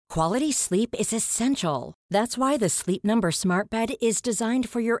Quality sleep is essential. That's why the Sleep Number Smart Bed is designed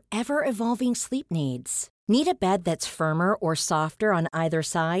for your ever-evolving sleep needs. Need a bed that's firmer or softer on either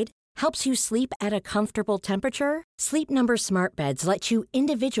side? Helps you sleep at a comfortable temperature? Sleep Number Smart Beds let you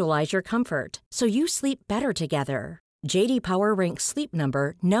individualize your comfort, so you sleep better together. J.D. Power ranks Sleep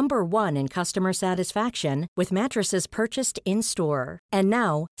Number number 1 in customer satisfaction with mattresses purchased in-store. And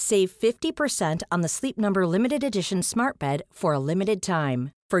now, save 50% on the Sleep Number Limited Edition Smart Bed for a limited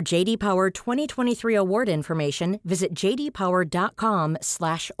time. For J.D. Power 2023 award information, visit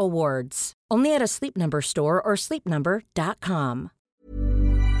jdpower.com/awards. Only at a Sleep Number store or sleepnumber.com.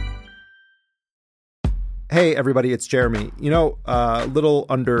 Hey, everybody, it's Jeremy. A little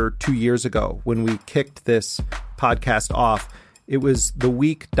under 2 years ago when we kicked this podcast off, it was the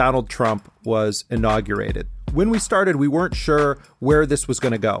week Donald Trump was inaugurated. When we started, we weren't sure where this was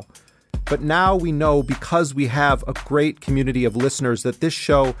going to go. But now we know, because we have a great community of listeners, that this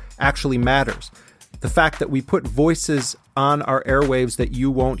show actually matters. The fact that we put voices on our airwaves that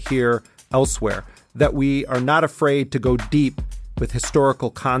you won't hear elsewhere, that we are not afraid to go deep with historical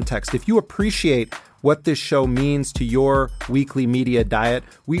context. If you appreciate what this show means to your weekly media diet,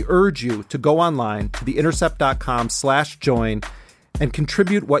 we urge you to go online to theintercept.com/join and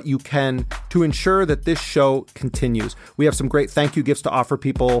contribute what you can to ensure that this show continues. We have some great thank you gifts to offer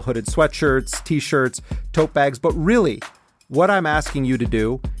people: hooded sweatshirts, t-shirts, tote bags. But really, what I'm asking you to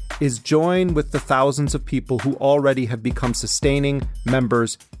do is join with the thousands of people who already have become sustaining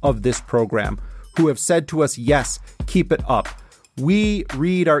members of this program, who have said to us, yes, keep it up. We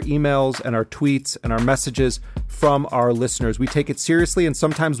read our emails and our tweets and our messages from our listeners. We take it seriously, and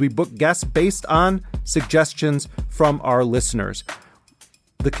sometimes we book guests based on suggestions from our listeners.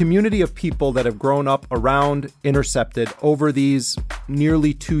 The community of people that have grown up around Intercepted over these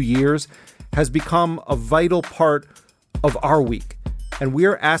nearly 2 years has become a vital part of our week. And we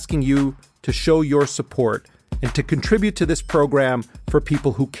are asking you to show your support and to contribute to this program for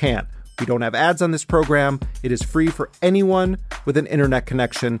people who can't. We don't have ads on this program. It is free for anyone with an internet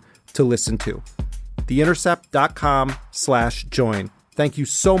connection to listen to. theintercept.com/join. Thank you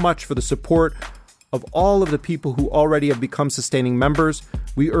so much for the support of all of the people who already have become sustaining members.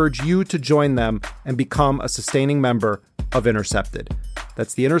 We urge you to join them and become a sustaining member of Intercepted.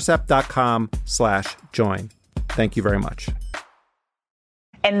 That's theintercept.com/join. Thank you very much.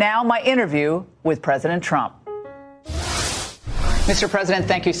 And now my interview with President Trump. Mr. President,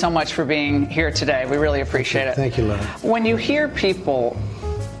 thank you so much for being here today. We really appreciate it. Thank you, Larry. When you hear people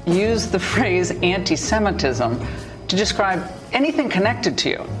use the phrase anti-Semitism to describe anything connected to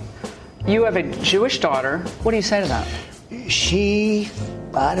you, you have a Jewish daughter. What do you say to that?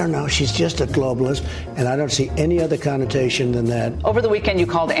 I don't know, she's just a globalist, and I don't see any other connotation than that. Over the weekend, you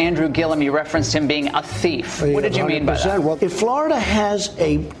called Andrew Gillum, you referenced him being a thief. What did you mean by that? Well, if Florida has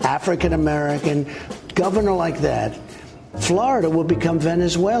a African-American governor like that, Florida will become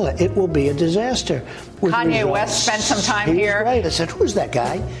Venezuela. It will be a disaster. Kanye West spent some time here. Right. I said, who's that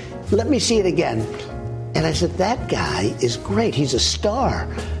guy? Let me see it again. And I said, that guy is great. He's a star.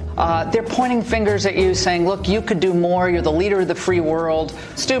 They're pointing fingers at you, saying, look, you could do more. You're the leader of the free world.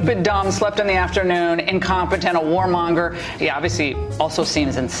 Stupid, dumb, slept in the afternoon, incompetent, a warmonger. He obviously also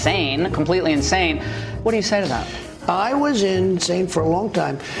seems insane, completely insane. What do you say to that? I was insane for a long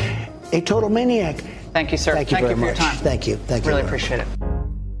time. A total maniac. Thank you, sir. Thank you very much. For your time. Thank you. Thank you. Really appreciate it.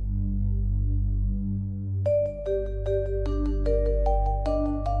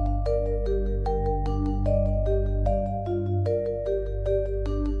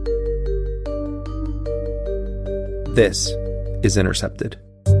 This is Intercepted.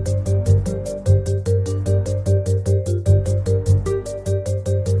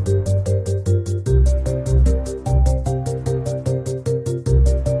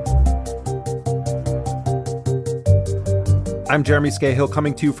 I'm Jeremy Scahill,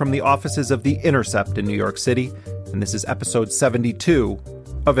 coming to you from the offices of The Intercept in New York City, and this is episode 72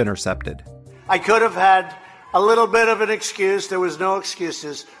 of Intercepted. I could have had a little bit of an excuse. There was no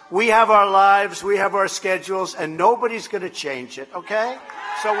excuses. We have our lives, we have our schedules, and nobody's going to change it, okay?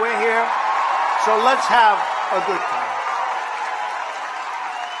 So we're here, so let's have a good time.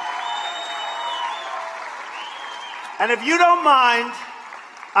 And if you don't mind,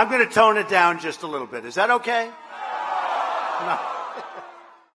 I'm going to tone it down just a little bit. Is that okay? No.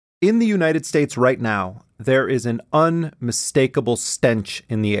 In the United States right now, there is an unmistakable stench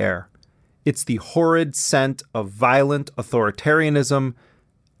in the air. It's the horrid scent of violent authoritarianism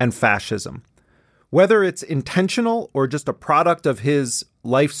and fascism. Whether it's intentional or just a product of his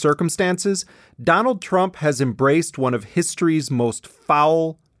life circumstances, Donald Trump has embraced one of history's most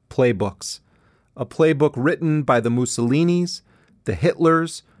foul playbooks. A playbook written by the Mussolinis, the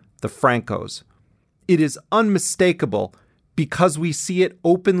Hitlers, the Francos. It is unmistakable because we see it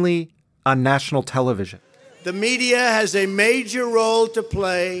openly on national television. The media has a major role to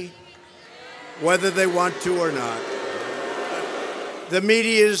play, whether they want to or not. The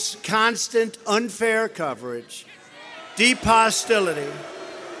media's constant unfair coverage, deep hostility,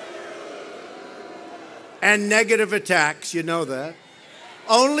 and negative attacks, you know that,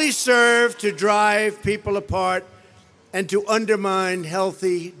 only serve to drive people apart and to undermine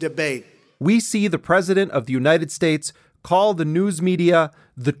healthy debate. We see the President of the United States call the news media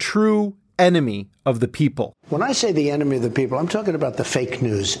the true enemy of the people. When I say the enemy of the people, I'm talking about the fake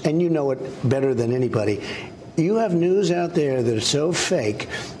news, and you know it better than anybody. You have news out there that is so fake,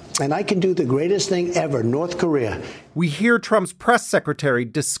 and I can do the greatest thing ever, North Korea. We hear Trump's press secretary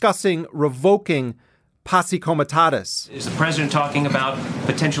discussing revoking posse comitatus. Is the president talking about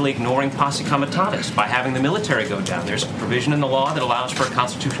potentially ignoring posse comitatus by having the military go down? There's a provision in the law that allows for a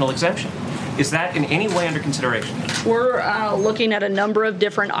constitutional exemption. Is that in any way under consideration? We're looking at a number of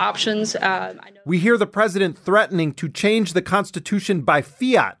different options. We hear the president threatening to change the Constitution by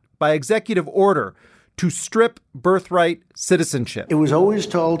fiat, by executive order, to strip birthright citizenship. It was always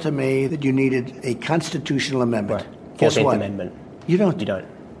told to me that you needed a constitutional amendment. Right. Guess 14th what? Amendment. You don't. You don't.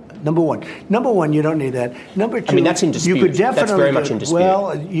 Number one, you don't need that. Number two, I mean, that's in dispute. You could definitely that's very much in dispute.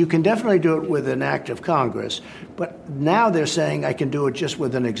 Well, you can definitely do it with an act of Congress. But now they're saying I can do it just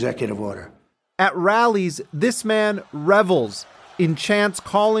with an executive order. At rallies, this man revels in chants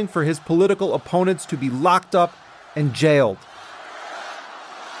calling for his political opponents to be locked up and jailed.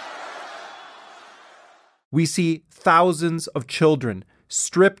 We see thousands of children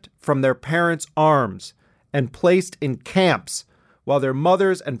stripped from their parents' arms and placed in camps while their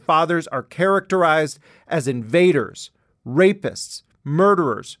mothers and fathers are characterized as invaders, rapists,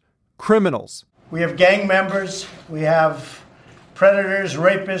 murderers, criminals. We have gang members. We have predators,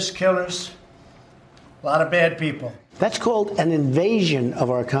 rapists, killers. A lot of bad people. That's called an invasion of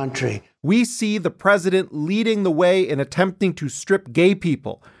our country. We see the president leading the way in attempting to strip gay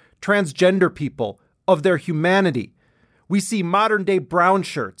people, transgender people, of their humanity. We see modern-day brown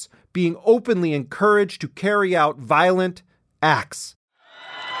shirts being openly encouraged to carry out violent acts.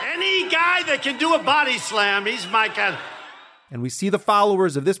 Any guy that can do a body slam, he's my kind. And we see the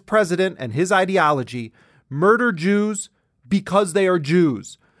followers of this president and his ideology murder Jews because they are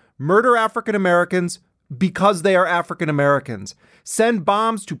Jews, murder African Americans because they are African Americans, send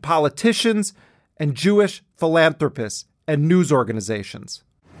bombs to politicians and Jewish philanthropists and news organizations.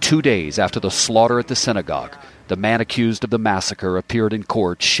 2 days after the slaughter at the synagogue, the man accused of the massacre appeared in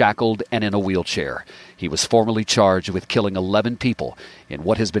court shackled and in a wheelchair. He was formally charged with killing 11 people in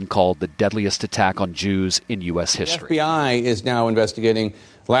what has been called the deadliest attack on Jews in U.S. history. The FBI is now investigating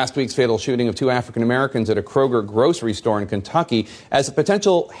last week's fatal shooting of 2 African Americans at a Kroger grocery store in Kentucky as a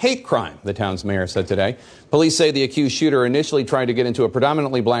potential hate crime, the town's mayor said today. Police say the accused shooter initially tried to get into a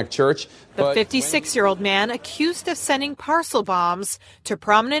predominantly black church. The 56-year-old man accused of sending parcel bombs to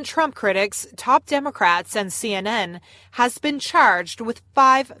prominent Trump critics, top Democrats, and CNN has been charged with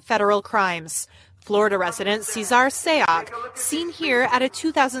 5 federal crimes. Florida resident Cesar Sayoc, seen here at a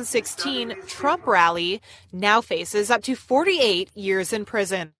 2016 Trump rally, now faces up to 48 years in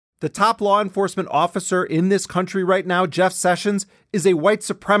prison. The top law enforcement officer in this country right now, Jeff Sessions, is a white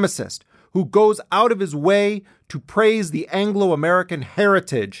supremacist who goes out of his way to praise the Anglo-American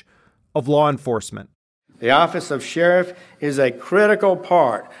heritage of law enforcement. The office of sheriff is a critical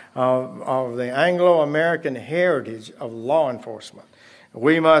part of the Anglo-American heritage of law enforcement.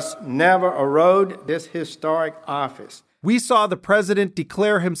 We must never erode this historic office. We saw the president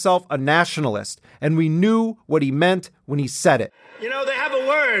declare himself a nationalist, and we knew what he meant when he said it. You know, they have a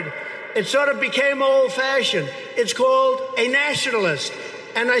word. It sort of became old-fashioned. It's called a nationalist.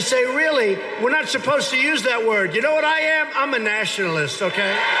 And I say, really, we're not supposed to use that word. You know what I am? I'm a nationalist,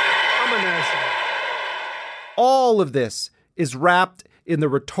 okay? I'm a nationalist. All of this is wrapped in the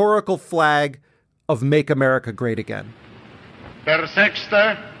rhetorical flag of Make America Great Again. Der 6.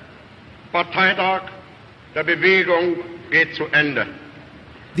 Parteitag der Bewegung geht zu Ende.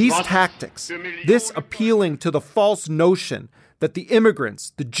 These tactics, this appealing to the false notion that the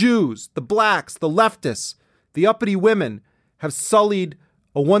immigrants, the Jews, the blacks, the leftists, the uppity women have sullied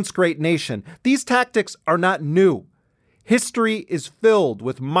a once great nation, these tactics are not new. History is filled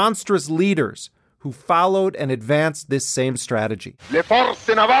with monstrous leaders who followed and advanced this same strategy. Le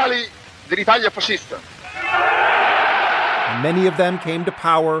forze navali dell'Italia fascista. And many of them came to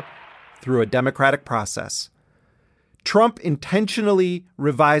power through a democratic process. Trump intentionally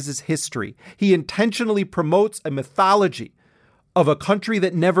revises history. He intentionally promotes a mythology of a country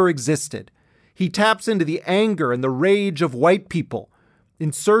that never existed. He taps into the anger and the rage of white people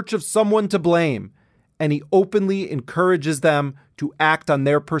in search of someone to blame, and he openly encourages them to act on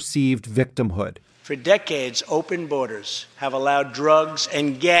their perceived victimhood. For decades, open borders have allowed drugs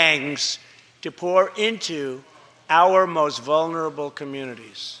and gangs to pour into our most vulnerable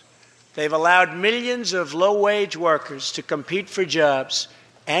communities. They've allowed millions of low-wage workers to compete for jobs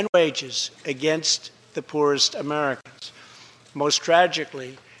and wages against the poorest Americans. Most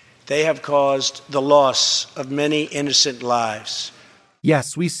tragically, they have caused the loss of many innocent lives.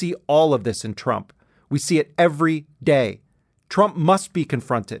 Yes, we see all of this in Trump. We see it every day. Trump must be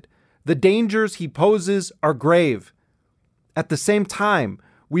confronted. The dangers he poses are grave. At the same time,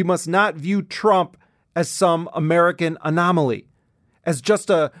 we must not view Trump as some American anomaly, as just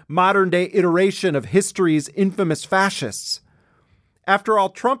a modern-day iteration of history's infamous fascists. After all,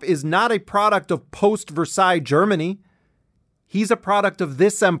 Trump is not a product of post-Versailles Germany. He's a product of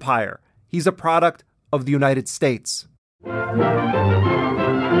this empire. He's a product of the United States.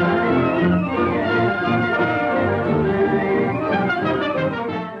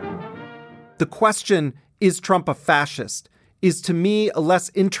 The question, is Trump a fascist, is to me a less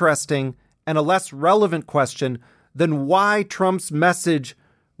interesting and a less relevant question than why Trump's message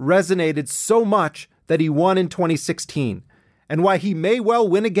resonated so much that he won in 2016, and why he may well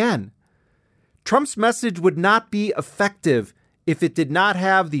win again. Trump's message would not be effective if it did not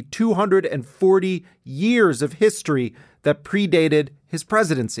have the 240 years of history that predated his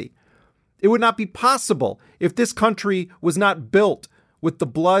presidency. It would not be possible if this country was not built with the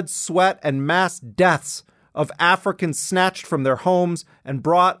blood, sweat, and mass deaths of Africans snatched from their homes and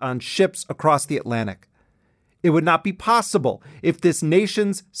brought on ships across the Atlantic. It would not be possible if this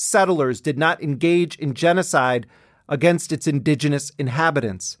nation's settlers did not engage in genocide against its indigenous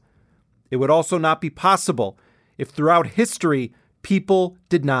inhabitants. It would also not be possible if throughout history people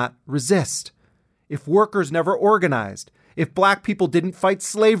did not resist, if workers never organized, if black people didn't fight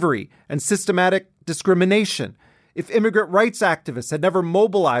slavery and systematic discrimination, if immigrant rights activists had never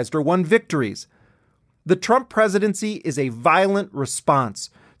mobilized or won victories. The Trump presidency is a violent response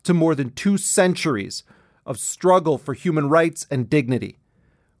to more than 2 centuries of struggle for human rights and dignity.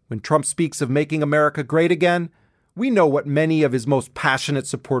 When Trump speaks of making America great again, we know what many of his most passionate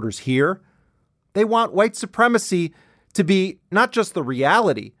supporters hear. They want white supremacy to be not just the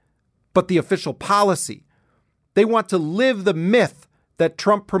reality, but the official policy. They want to live the myth that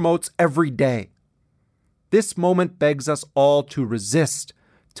Trump promotes every day. This moment begs us all to resist,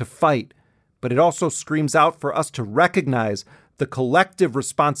 to fight, but it also screams out for us to recognize the collective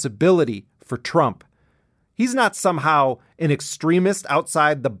responsibility for Trump. He's not somehow an extremist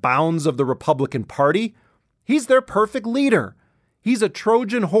outside the bounds of the Republican Party. He's their perfect leader. He's a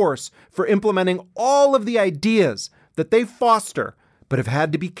Trojan horse for implementing all of the ideas that they foster, but have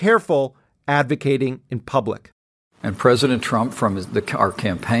had to be careful advocating in public. And President Trump, from our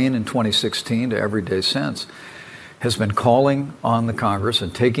campaign in 2016 to every day since, has been calling on the Congress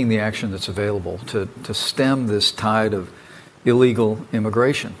and taking the action that's available to stem this tide of illegal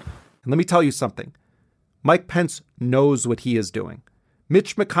immigration. And let me tell you something. Mike Pence knows what he is doing.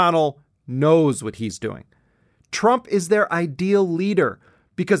 Mitch McConnell knows what he's doing. Trump is their ideal leader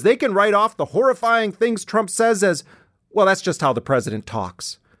because they can write off the horrifying things Trump says as, well, that's just how the president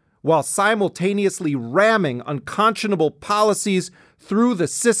talks, while simultaneously ramming unconscionable policies through the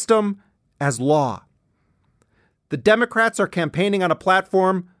system as law. The Democrats are campaigning on a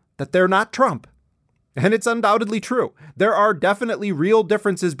platform that they're not Trump. And it's undoubtedly true. There are definitely real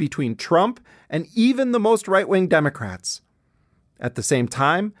differences between Trump and even the most right-wing Democrats. At the same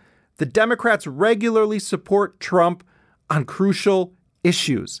time, the Democrats regularly support Trump on crucial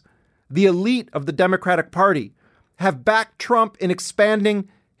issues. The elite of the Democratic Party have backed Trump in expanding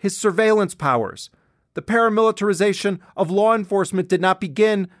his surveillance powers. The paramilitarization of law enforcement did not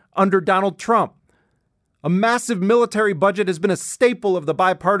begin under Donald Trump. A massive military budget has been a staple of the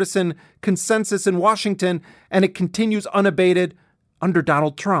bipartisan consensus in Washington, and it continues unabated under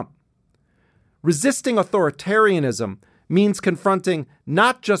Donald Trump. Resisting authoritarianism means confronting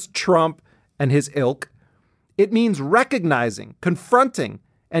not just Trump and his ilk. It means recognizing, confronting,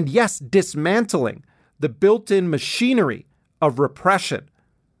 and yes, dismantling the built-in machinery of repression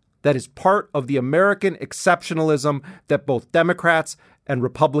that is part of the American exceptionalism that both Democrats and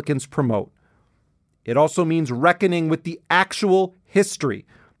Republicans promote. It also means reckoning with the actual history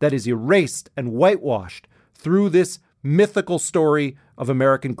that is erased and whitewashed through this mythical story of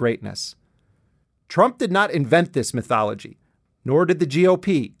American greatness. Trump did not invent this mythology, nor did the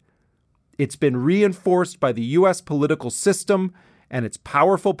GOP. It's been reinforced by the U.S. political system and its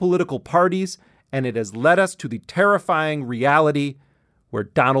powerful political parties, and it has led us to the terrifying reality where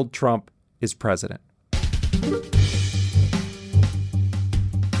Donald Trump is president.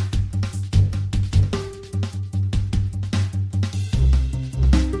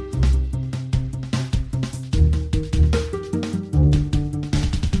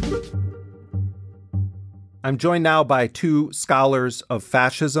 I'm joined now by two scholars of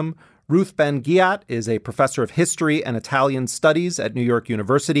fascism. Ruth Ben-Ghiat is a professor of history and Italian studies at New York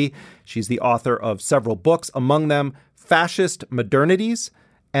University. She's the author of several books, among them Fascist Modernities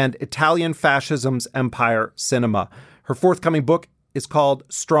and Italian Fascism's Empire Cinema. Her forthcoming book is called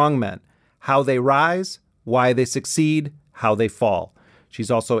Strongmen: How They Rise, Why They Succeed, How They Fall.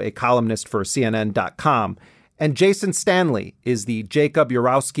 She's also a columnist for CNN.com. And Jason Stanley is the Jacob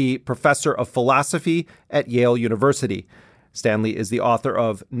Urowski Professor of Philosophy at Yale University. Stanley is the author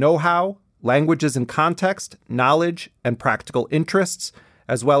of Know-How, Languages and Context, Knowledge, and Practical Interests,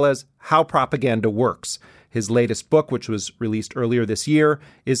 as well as How Propaganda Works. His latest book, which was released earlier this year,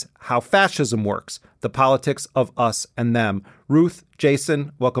 is How Fascism Works: The Politics of Us and Them. Ruth,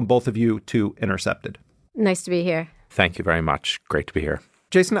 Jason, welcome both of you to Intercepted. Nice to be here. Thank you very much. Great to be here.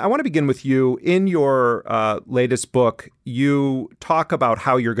 Jason, I want to begin with you. In your latest book, you talk about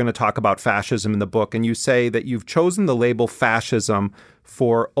how you're going to talk about fascism in the book, and you say that you've chosen the label fascism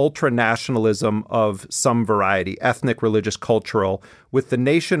for ultranationalism of some variety, ethnic, religious, cultural, with the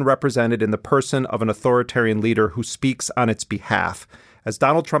nation represented in the person of an authoritarian leader who speaks on its behalf. As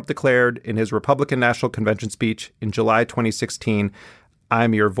Donald Trump declared in his Republican National Convention speech in July 2016,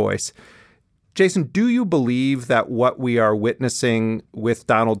 "I'm your voice." Jason, do you believe that what we are witnessing with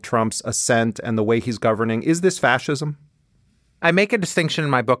Donald Trump's ascent and the way he's governing, is this fascism? I make a distinction in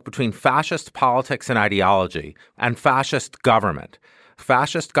my book between fascist politics and ideology and fascist government.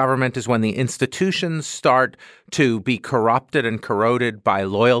 Fascist government is when the institutions start to be corrupted and corroded by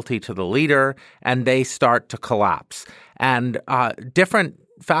loyalty to the leader, and they start to collapse. And different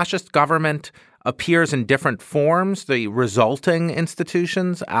fascist government appears in different forms. The resulting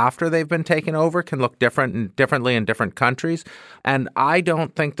institutions after they've been taken over can look differently in different countries. And I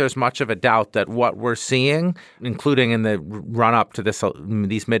don't think there's much of a doubt that what we're seeing, including in the run-up to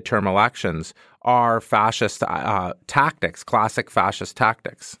these midterm elections, are fascist tactics, classic fascist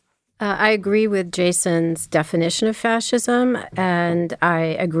tactics. I agree with Jason's definition of fascism, and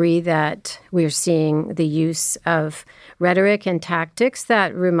I agree that we're seeing the use of rhetoric and tactics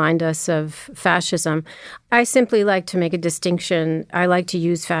that remind us of fascism. I simply like to make a distinction. I like to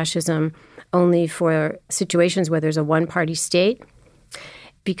use fascism only for situations where there's a one-party state,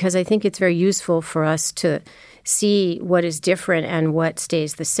 because I think it's very useful for us to see what is different and what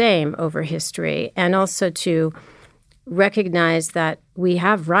stays the same over history, and also to recognize that we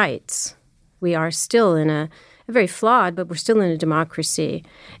have rights. We are still in a very flawed, but we're still in a democracy,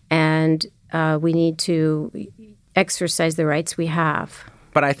 and we need to exercise the rights we have.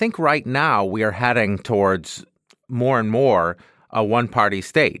 But I think right now we are heading towards more and more a one-party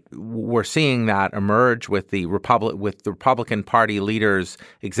state. We're seeing that emerge with the Republican Party leaders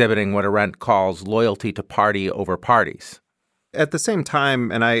exhibiting what Arendt calls loyalty to party over parties. At the same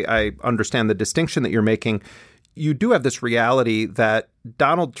time, and I understand the distinction that you're making, you do have this reality that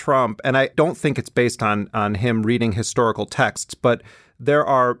Donald Trump, and I don't think it's based on him reading historical texts, but there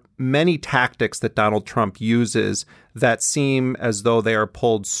are many tactics that Donald Trump uses that seem as though they are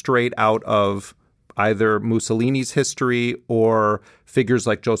pulled straight out of either Mussolini's history or figures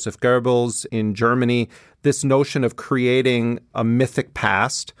like Joseph Goebbels in Germany. This notion of creating a mythic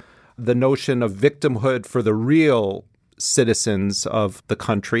past, the notion of victimhood for the real citizens of the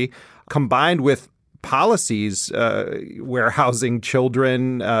country, combined with policies, warehousing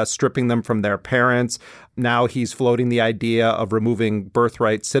children, stripping them from their parents. Now he's floating the idea of removing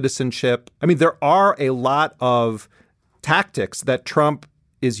birthright citizenship. I mean, there are a lot of tactics that Trump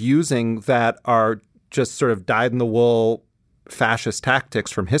is using that are just sort of dyed-in-the-wool fascist tactics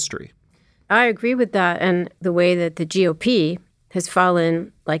from history. I agree with that, and the way that the GOP has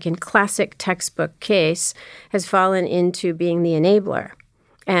fallen, like in classic textbook case, has fallen into being the enabler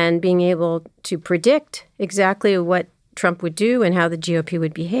and being able to predict exactly what Trump would do and how the GOP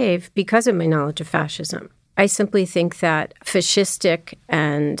would behave because of my knowledge of fascism. I simply think that fascistic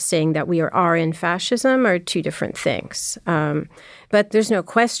and saying that we are in fascism are two different things. But there's no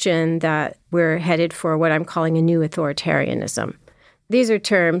question that we're headed for what I'm calling a new authoritarianism. These are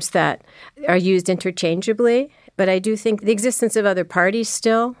terms that are used interchangeably, but I do think the existence of other parties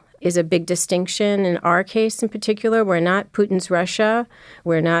still is a big distinction. In our case in particular, we're not Putin's Russia,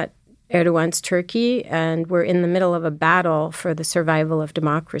 we're not Erdogan's Turkey, and we're in the middle of a battle for the survival of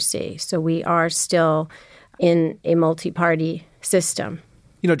democracy. So we are still in a multi-party system.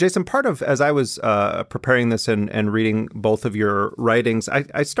 You know, Jason, part of, as I was preparing this and reading both of your writings,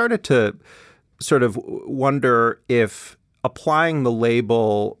 I started to sort of wonder if applying the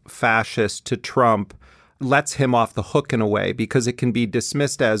label fascist to Trump lets him off the hook in a way, because it can be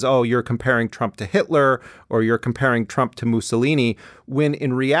dismissed as, oh, you're comparing Trump to Hitler or you're comparing Trump to Mussolini, when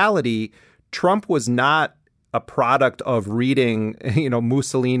in reality, Trump was not a product of reading,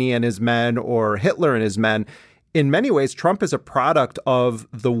 Mussolini and his men or Hitler and his men. In many ways, Trump is a product of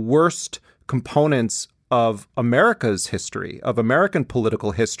the worst components of America's history, of American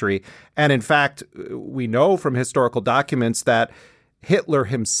political history. And in fact, we know from historical documents that Hitler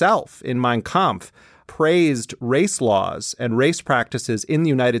himself in Mein Kampf praised race laws and race practices in the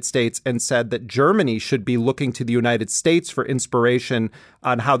United States and said that Germany should be looking to the United States for inspiration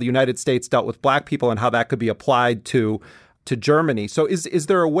on how the United States dealt with black people and how that could be applied to Germany. So is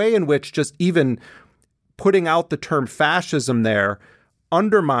there a way in which just even putting out the term fascism there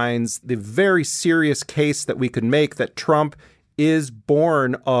undermines the very serious case that we could make that Trump is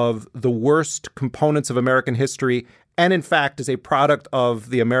born of the worst components of American history and, in fact, is a product of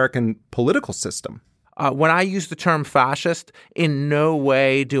the American political system? When I use the term fascist, in no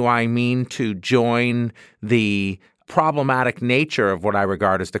way do I mean to join the problematic nature of what I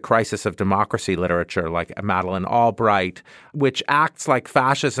regard as the crisis of democracy literature, like Madeleine Albright, which acts like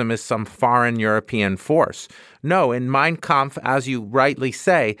fascism is some foreign European force. No, in Mein Kampf, as you rightly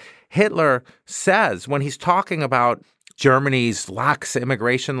say, Hitler says when he's talking about Germany's lax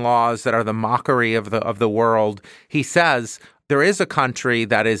immigration laws that are the mockery of the world, he says there is a country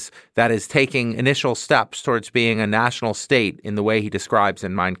that is taking initial steps towards being a national state in the way he describes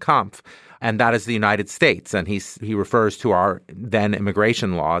in Mein Kampf. And that is the United States. And he refers to our then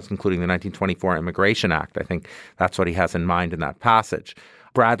immigration laws, including the 1924 Immigration Act. I think that's what he has in mind in that passage.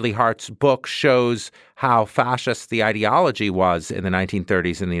 Bradley Hart's book shows how fascist the ideology was in the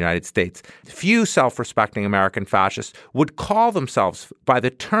 1930s in the United States. Few self-respecting American fascists would call themselves by the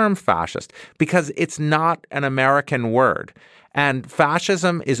term fascist because it's not an American word. And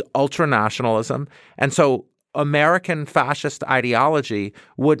fascism is ultranationalism. And so American fascist ideology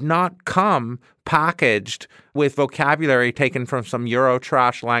would not come packaged with vocabulary taken from some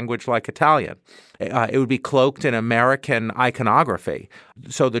Eurotrash language like Italian. It would be cloaked in American iconography.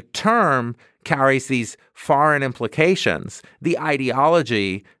 So the term carries these foreign implications. The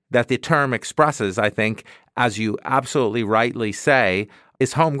ideology that the term expresses, I think, as you absolutely rightly say,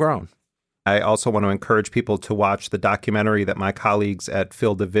 is homegrown. I also want to encourage people to watch the documentary that my colleagues at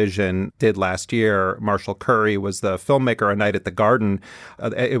Field of Vision did last year. Marshall Curry was the filmmaker, A Night at the Garden.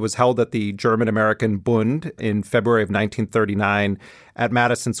 It was held at the German-American Bund in February of 1939 at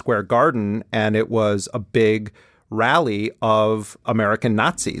Madison Square Garden, and it was a big rally of American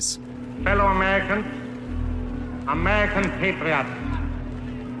Nazis. Fellow Americans, American patriots,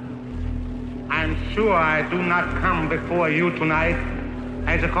 I'm sure I do not come before you tonight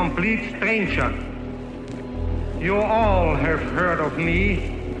as a complete stranger. You all have heard of me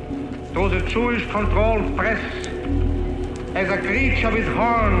through the Jewish-controlled press as a creature with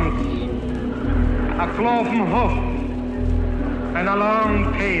horns, a cloven hoof, and a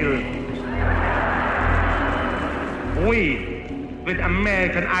long tail. We, with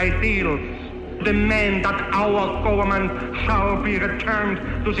American ideals, demand that our government shall be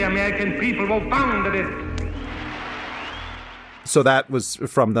returned to the American people who founded it. So that was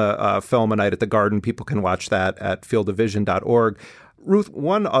from the film A Night at the Garden. People can watch that at fieldofvision.org. Ruth,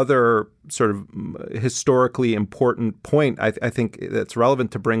 one other sort of historically important point I think that's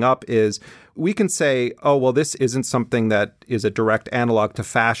relevant to bring up is we can say, oh, well, this isn't something that is a direct analog to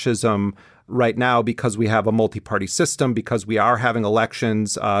fascism right now because we have a multi-party system, because we are having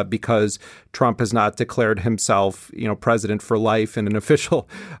elections, because Trump has not declared himself, president for life in an official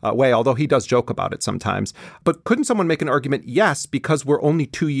way, although he does joke about it sometimes. But couldn't someone make an argument? Yes, because we're only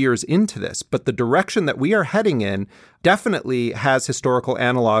 2 years into this, but the direction that we are heading in definitely has historical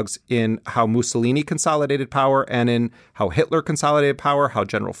analogs in how Mussolini consolidated power and in how Hitler consolidated power, how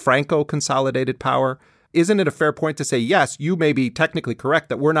General Franco consolidated power. Isn't it a fair point to say, yes, you may be technically correct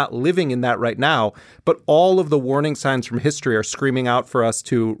that we're not living in that right now, but all of the warning signs from history are screaming out for us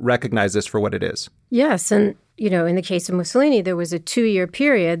to recognize this for what it is? Yes. And, in the case of Mussolini, there was a 2-year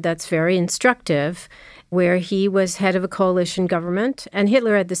period that's very instructive where he was head of a coalition government, and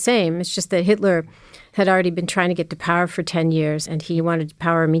Hitler had the same. It's just that Hitler had already been trying to get to power for 10 years, and he wanted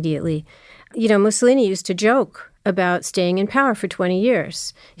power immediately. Mussolini used to joke about staying in power for 20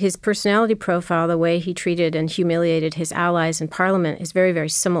 years. His personality profile, the way he treated and humiliated his allies in parliament is very, very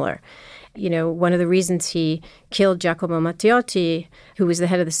similar. One of the reasons he killed Giacomo Matteotti, who was the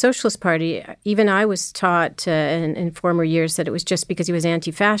head of the Socialist Party, even I was taught in former years that it was just because he was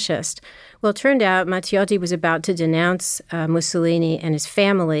anti-fascist. Well, it turned out Matteotti was about to denounce Mussolini and his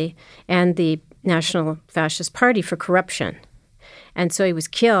family and the National Fascist Party for corruption. And so he was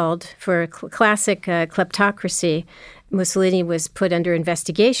killed for classic kleptocracy. Mussolini was put under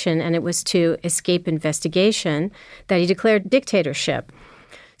investigation, and it was to escape investigation that he declared dictatorship.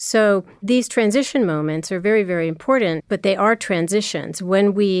 So these transition moments are very, very important, but they are transitions.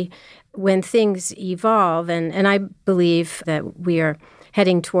 When things evolve, and I believe that we are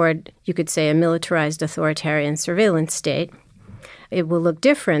heading toward, you could say, a militarized authoritarian surveillance state, it will look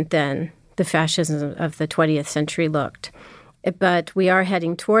different than the fascism of the 20th century looked. But we are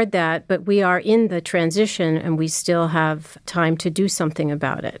heading toward that, but we are in the transition and we still have time to do something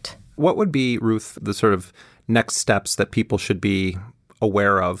about it. What would be, Ruth, the sort of next steps that people should be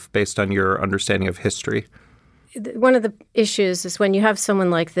aware of based on your understanding of history? One of the issues is when you have someone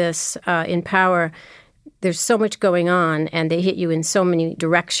like this in power, there's so much going on and they hit you in so many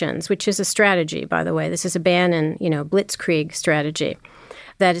directions, which is a strategy, by the way. This is a Bannon, blitzkrieg strategy,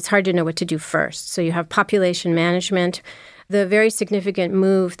 that it's hard to know what to do first. So you have population management. The very significant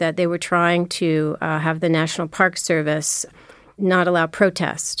move that they were trying to have the National Park Service not allow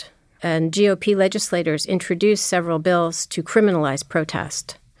protest. And GOP legislators introduced several bills to criminalize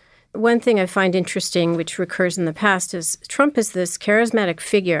protest. One thing I find interesting, which recurs in the past, is Trump is this charismatic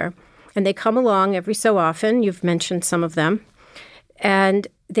figure, and they come along every so often. You've mentioned some of them. And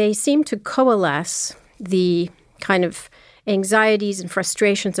they seem to coalesce the kind of anxieties and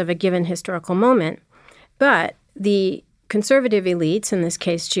frustrations of a given historical moment. But the conservative elites, in this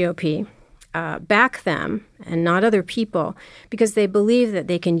case GOP, back them and not other people because they believe that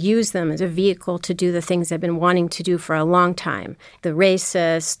they can use them as a vehicle to do the things they've been wanting to do for a long time. The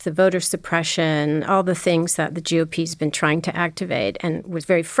racist, the voter suppression, all the things that the GOP's been trying to activate and was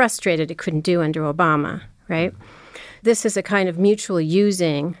very frustrated it couldn't do under Obama, right? This is a kind of mutual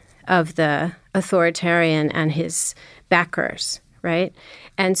using of the authoritarian and his backers, right?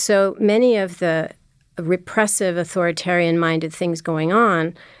 And so many of the repressive, authoritarian-minded things going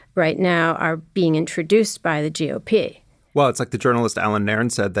on right now are being introduced by the GOP. Well, it's like the journalist Alan Nairn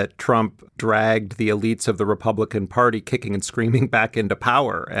said that Trump dragged the elites of the Republican Party kicking and screaming back into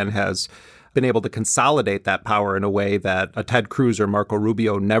power and has been able to consolidate that power in a way that a Ted Cruz or Marco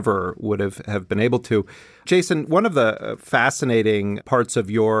Rubio never would have been able to. Jason, one of the fascinating parts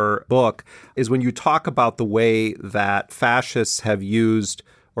of your book is when you talk about the way that fascists have used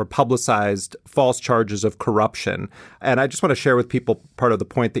or publicized false charges of corruption. And I just want to share with people part of the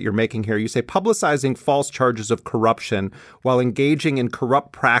point that you're making here. You say publicizing false charges of corruption while engaging in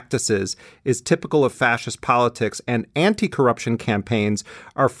corrupt practices is typical of fascist politics, and anti-corruption campaigns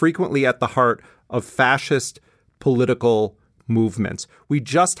are frequently at the heart of fascist political movements. We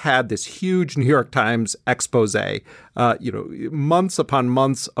just had this huge New York Times expose, months upon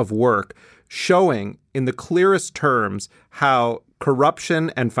months of work showing in the clearest terms how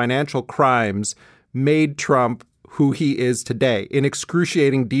corruption and financial crimes made Trump who he is today in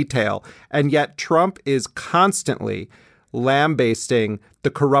excruciating detail. And yet Trump is constantly lambasting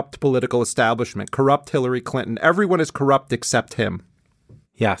the corrupt political establishment, corrupt Hillary Clinton. Everyone is corrupt except him.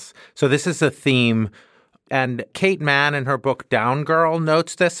 Yes. So this is a theme. And Kate Manne in her book Down Girl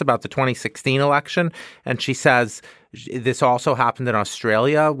notes this about the 2016 election. And she says this also happened in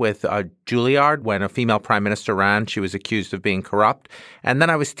Australia with Juilliard. When a female prime minister ran, she was accused of being corrupt. And then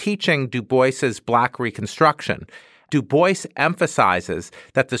I was teaching Du Bois's Black Reconstruction. Du Bois emphasizes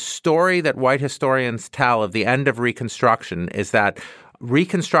that the story that white historians tell of the end of Reconstruction is that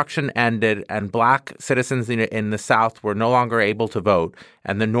Reconstruction ended and black citizens in the South were no longer able to vote,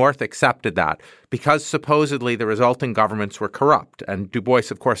 and the North accepted that because supposedly the resulting governments were corrupt. And Du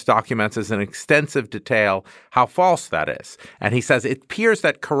Bois, of course, documents in extensive detail how false that is. And he says it appears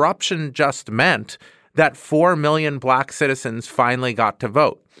that corruption just meant that 4 million black citizens finally got to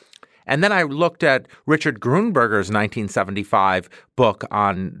vote. And then I looked at Richard Grunberger's 1975 book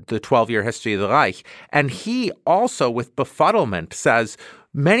on the 12-year history of the Reich, and he also, with befuddlement, says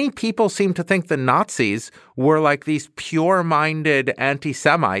many people seem to think the Nazis were like these pure-minded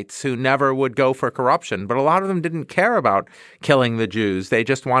anti-Semites who never would go for corruption, but a lot of them didn't care about killing the Jews. They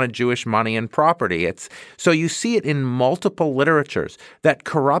just wanted Jewish money and property. So you see it in multiple literatures that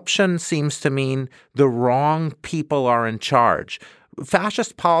corruption seems to mean the wrong people are in charge.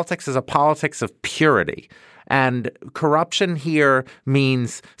 Fascist politics is a politics of purity, and corruption here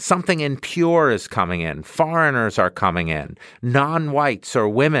means something impure is coming in. Foreigners are coming in. Non-whites or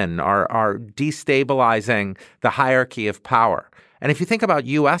women are destabilizing the hierarchy of power. And if you think about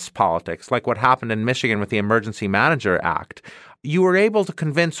U.S. politics, like what happened in Michigan with the Emergency Manager Act, you were able to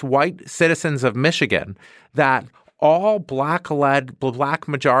convince white citizens of Michigan that all black-led,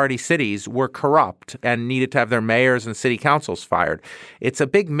 black-majority cities were corrupt and needed to have their mayors and city councils fired. It's a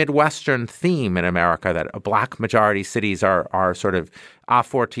big Midwestern theme in America that black-majority cities are sort of a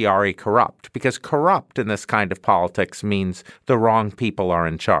fortiori corrupt, because corrupt in this kind of politics means the wrong people are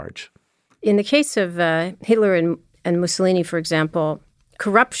in charge. In the case of Hitler and Mussolini, for example,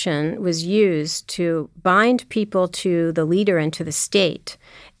 corruption was used to bind people to the leader and to the state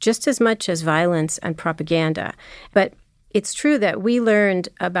just as much as violence and propaganda. But it's true that we learned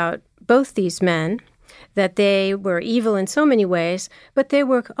about both these men, that they were evil in so many ways, but they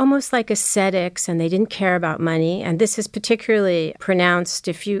were almost like ascetics and they didn't care about money. And this is particularly pronounced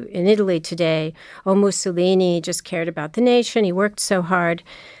in Italy today. Mussolini just cared about the nation. He worked so hard.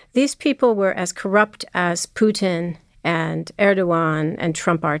 These people were as corrupt as Putin and Erdogan and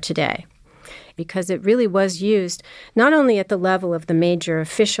Trump are today, because it really was used not only at the level of the major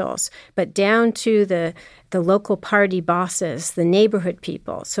officials, but down to the local party bosses, the neighborhood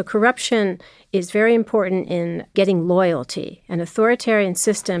people. So corruption is very important in getting loyalty, and authoritarian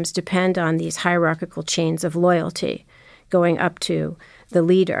systems depend on these hierarchical chains of loyalty going up to the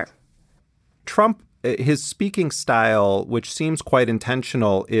leader. Trump, his speaking style, which seems quite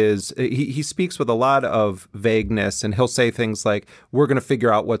intentional, is he speaks with a lot of vagueness, and he'll say things like, we're going to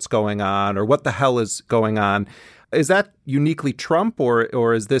figure out what's going on, or what the hell is going on. Is that uniquely Trump,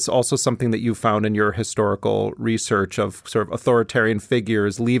 or is this also something that you found in your historical research of sort of authoritarian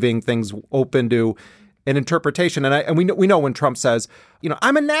figures leaving things open to an interpretation? And we know when Trump says,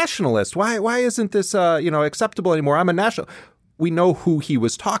 I'm a nationalist. Why isn't this acceptable anymore? I'm a national. We know who he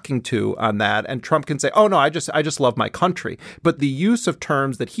was talking to on that, and Trump can say, "Oh no, I just love my country." But the use of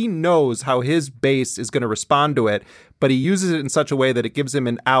terms that he knows how his base is going to respond to it, but he uses it in such a way that it gives him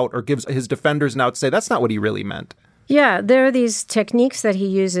an out, or gives his defenders an out to say that's not what he really meant. Yeah, there are these techniques that he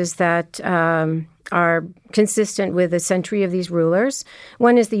uses that are consistent with a century of these rulers.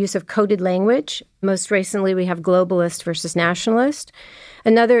 One is the use of coded language. Most recently, we have globalist versus nationalist.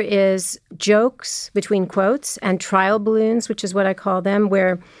 Another is jokes between quotes and trial balloons, which is what I call them,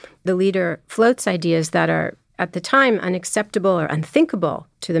 where the leader floats ideas that are at the time unacceptable or unthinkable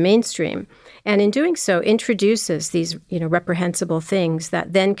to the mainstream. And in doing so, introduces these, reprehensible things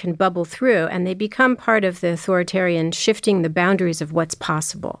that then can bubble through, and they become part of the authoritarian shifting the boundaries of what's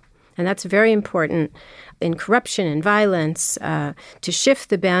possible. And that's very important in corruption and violence, to shift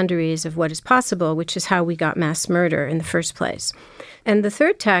the boundaries of what is possible, which is how we got mass murder in the first place. And the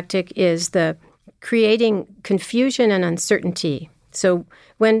third tactic is the creating confusion and uncertainty. So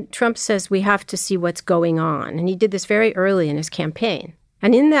when Trump says we have to see what's going on, and he did this very early in his campaign,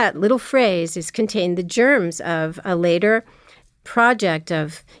 and in that little phrase is contained the germs of a later project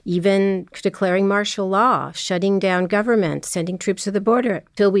of even declaring martial law, shutting down government, sending troops to the border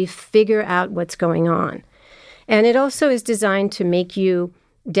till we figure out what's going on. And it also is designed to make you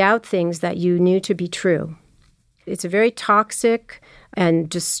doubt things that you knew to be true. It's a very toxic and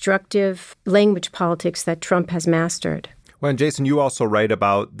destructive language politics that Trump has mastered. Well, and Jason, you also write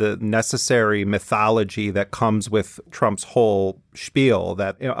about the necessary mythology that comes with Trump's whole spiel,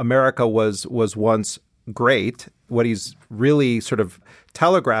 that America was once great. What he's really sort of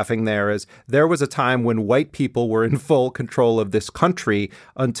telegraphing there is there was a time when white people were in full control of this country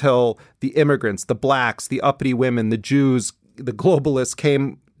until the immigrants, the blacks, the uppity women, the Jews, the globalists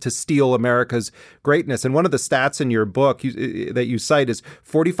came to steal America's greatness. And one of the stats in your book that you cite is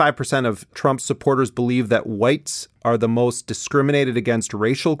 45% of Trump's supporters believe that whites are the most discriminated against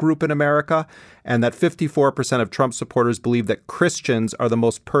racial group in America, and that 54% of Trump supporters believe that Christians are the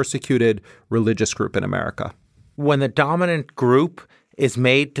most persecuted religious group in America. When the dominant group is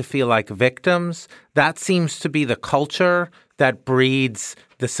made to feel like victims, that seems to be the culture that breeds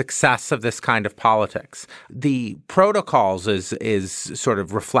the success of this kind of politics. The Protocols is sort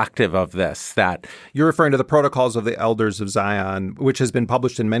of reflective of this. That you're referring to the Protocols of the Elders of Zion, which has been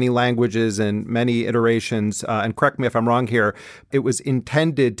published in many languages and many iterations. And correct me if I'm wrong here, it was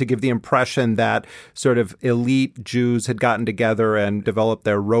intended to give the impression that sort of elite Jews had gotten together and developed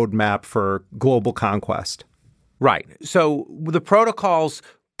their roadmap for global conquest. Right. So the Protocols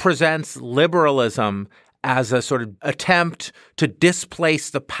presents liberalism as a sort of attempt to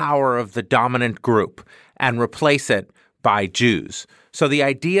displace the power of the dominant group and replace it by Jews. So the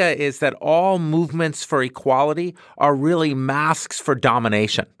idea is that all movements for equality are really masks for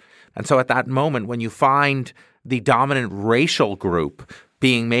domination. And so at that moment, when you find the dominant racial group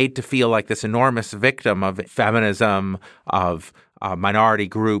being made to feel like this enormous victim of feminism, of minority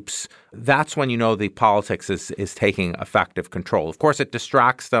groups, that's when you know the politics is taking effective control. Of course, it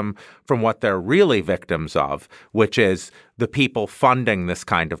distracts them from what they're really victims of, which is the people funding this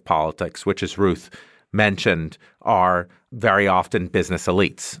kind of politics, which, as Ruth mentioned, are very often business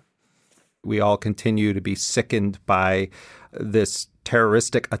elites. We all continue to be sickened by this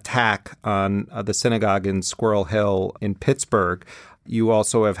terroristic attack on the synagogue in Squirrel Hill in Pittsburgh. You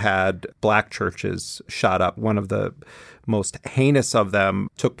also have had black churches shot up. One of the most heinous of them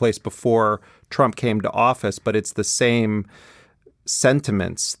took place before Trump came to office, but it's the same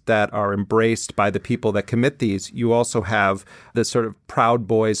sentiments that are embraced by the people that commit these, you also have the sort of Proud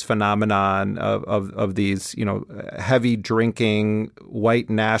Boys phenomenon of these, heavy drinking white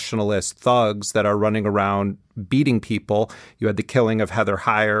nationalist thugs that are running around beating people. You had the killing of Heather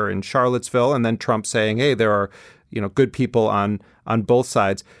Heyer in Charlottesville, and then Trump saying, hey, there are, good people on both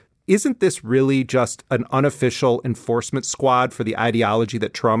sides. Isn't this really just an unofficial enforcement squad for the ideology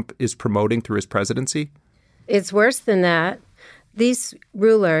that Trump is promoting through his presidency? It's worse than that. These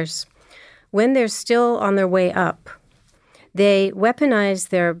rulers, when they're still on their way up, they weaponize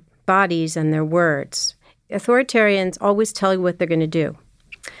their bodies and their words. Authoritarians always tell you what they're going to do.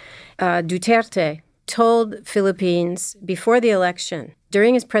 Duterte told Philippines before the election,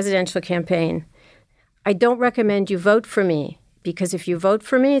 during his presidential campaign, I don't recommend you vote for me, because if you vote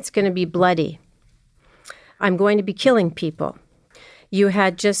for me, it's going to be bloody. I'm going to be killing people. You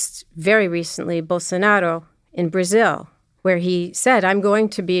had just very recently Bolsonaro in Brazil, where he said, I'm going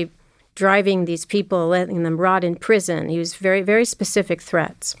to be driving these people, letting them rot in prison. He used very, very specific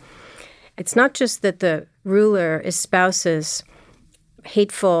threats. It's not just that the ruler espouses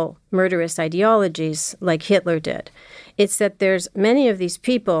hateful, murderous ideologies like Hitler did. It's that there's many of these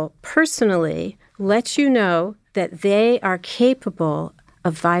people personally let you know that they are capable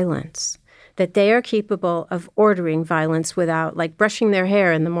of violence, that they are capable of ordering violence without, like, brushing their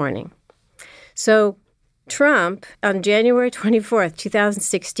hair in the morning. So Trump, on January 24th,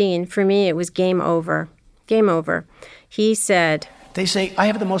 2016, for me, it was game over. Game over. He said, they say, I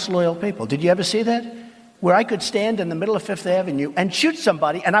have the most loyal people. Did you ever see that? Where I could stand in the middle of Fifth Avenue and shoot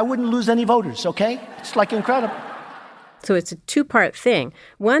somebody and I wouldn't lose any voters, okay? It's like incredible. So it's a two-part thing.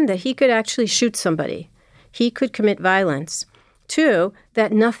 One, that he could actually shoot somebody. He could commit violence. Two,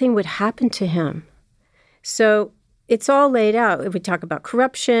 that nothing would happen to him. So it's all laid out. We talk about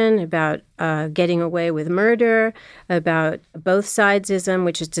corruption, about getting away with murder, about both sidesism,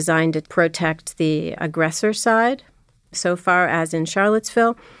 which is designed to protect the aggressor side, so far as in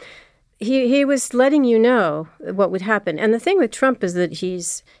Charlottesville. He was letting you know what would happen. And the thing with Trump is that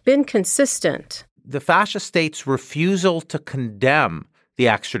he's been consistent. The fascist state's refusal to condemn the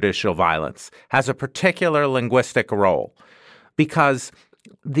extrajudicial violence has a particular linguistic role because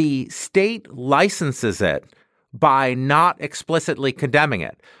the state licenses it by not explicitly condemning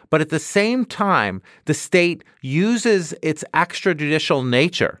it. But at the same time, the state uses its extrajudicial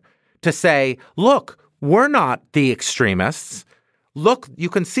nature to say, look, we're not the extremists. Look, you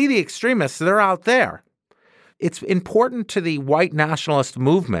can see the extremists. They're out there. It's important to the white nationalist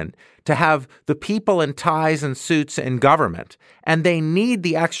movement to have the people in ties and suits in government, and they need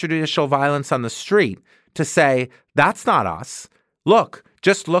the extrajudicial violence on the street to say, that's not us. Look,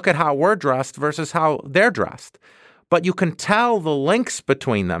 just look at how we're dressed versus how they're dressed. But you can tell the links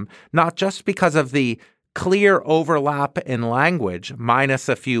between them, not just because of the clear overlap in language, minus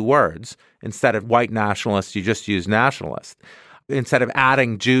a few words. Instead of white nationalist, you just use nationalist. Instead of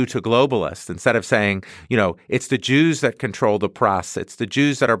adding Jew to globalist, instead of saying, it's the Jews that control the press, it's the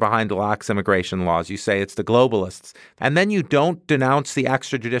Jews that are behind the lax immigration laws, you say it's the globalists. And then you don't denounce the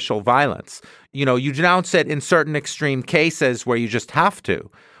extrajudicial violence. You denounce it in certain extreme cases where you just have to,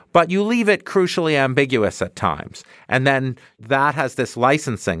 but you leave it crucially ambiguous at times. And then that has this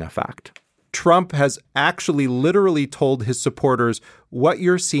licensing effect. Trump has actually literally told his supporters what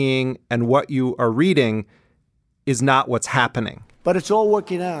you're seeing and what you are reading is not what's happening. But it's all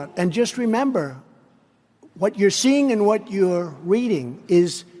working out. And just remember, what you're seeing and what you're reading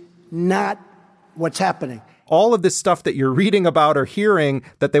is not what's happening. All of this stuff that you're reading about or hearing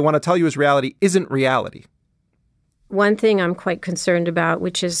that they want to tell you is reality isn't reality. One thing I'm quite concerned about,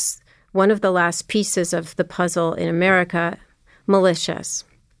 which is one of the last pieces of the puzzle in America, militias.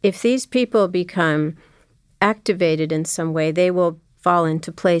 If these people become activated in some way, they will fall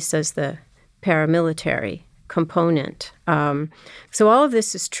into place as the paramilitary component. So all of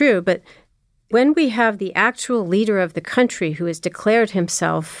this is true, but when we have the actual leader of the country who has declared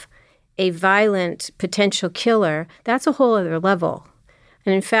himself a violent potential killer, that's a whole other level.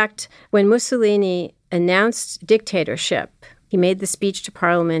 And in fact, when Mussolini announced dictatorship, he made the speech to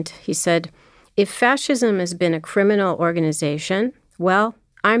Parliament. He said, if fascism has been a criminal organization, well,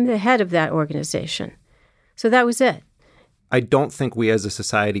 I'm the head of that organization. So that was it. I don't think we as a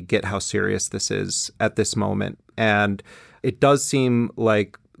society get how serious this is at this moment. And it does seem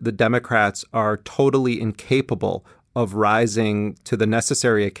like the Democrats are totally incapable of rising to the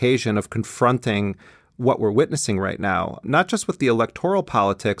necessary occasion of confronting what we're witnessing right now, not just with the electoral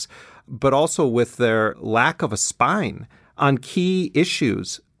politics, but also with their lack of a spine on key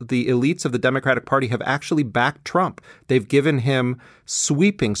issues the elites of the Democratic Party have actually backed Trump. They've given him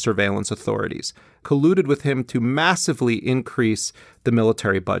sweeping surveillance authorities, colluded with him to massively increase the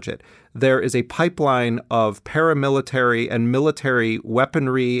military budget. There is a pipeline of paramilitary and military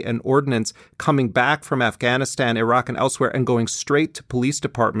weaponry and ordnance coming back from Afghanistan, Iraq, and elsewhere and going straight to police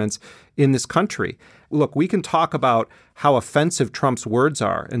departments in this country. Look, we can talk about how offensive Trump's words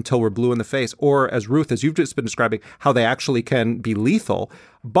are until we're blue in the face, or as Ruth, as you've just been describing, how they actually can be lethal.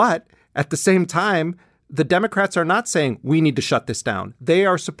 But at the same time, the Democrats are not saying we need to shut this down. They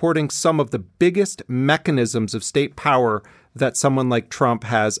are supporting some of the biggest mechanisms of state power that someone like Trump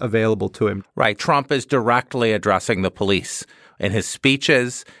has available to him. Right. Trump is directly addressing the police in his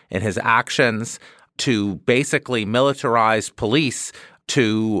speeches, in his actions, to basically militarize police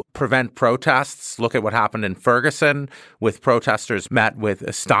to prevent protests. Look at what happened in Ferguson with protesters met with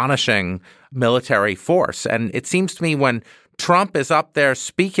astonishing military force. And it seems to me when Trump is up there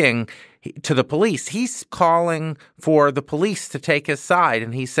speaking to the police, he's calling for the police to take his side.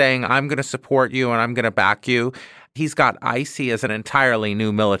 And he's saying, I'm going to support you and I'm going to back you. He's got ICE as an entirely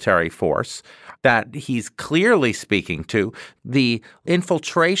new military force that he's clearly speaking to. The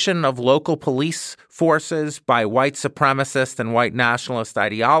infiltration of local police forces by white supremacist and white nationalist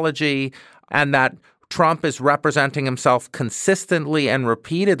ideology, and that Trump is representing himself consistently and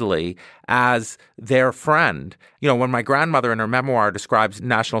repeatedly as their friend. You know, when my grandmother in her memoir describes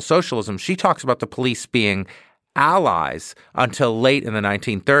National Socialism, she talks about the police being allies until late in the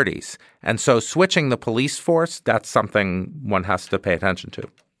 1930s. And so switching the police force, that's something one has to pay attention to.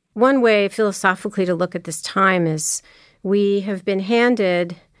 One way philosophically to look at this time is we have been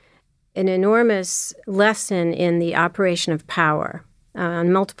handed an enormous lesson in the operation of power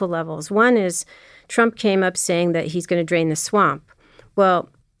on multiple levels. One is Trump came up saying that he's going to drain the swamp. Well,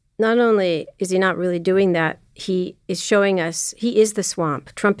 not only is he not really doing that, he is showing us he is the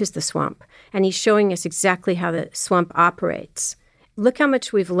swamp. Trump is the swamp. And he's showing us exactly how the swamp operates. Look how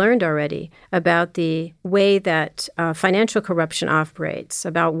much we've learned already about the way that financial corruption operates,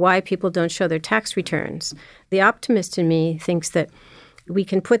 about why people don't show their tax returns. The optimist in me thinks that we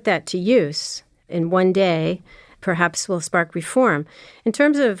can put that to use in one day, perhaps will spark reform. In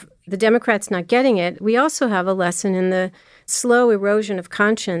terms of the Democrats not getting it, we also have a lesson in the slow erosion of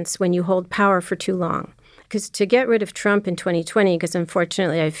conscience when you hold power for too long. Because to get rid of Trump in 2020, because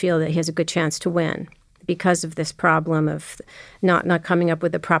unfortunately I feel that he has a good chance to win because of this problem of not coming up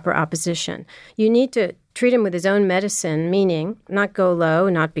with the proper opposition. You need to treat him with his own medicine, meaning not go low,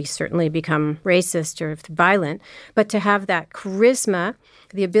 not certainly become racist or violent, but to have that charisma,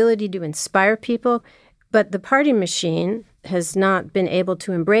 the ability to inspire people. But the party machine has not been able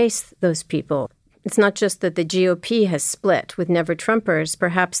to embrace those people. It's not just that the GOP has split with Never Trumpers.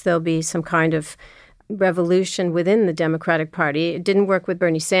 Perhaps there'll be some kind of revolution within the Democratic Party. It didn't work with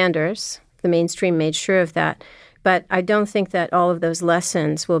Bernie Sanders. The mainstream made sure of that. But I don't think that all of those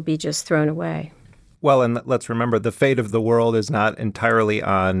lessons will be just thrown away. Well, and let's remember, the fate of the world is not entirely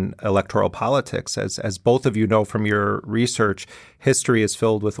on electoral politics. As both of you know from your research, history is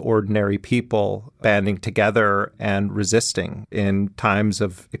filled with ordinary people banding together and resisting in times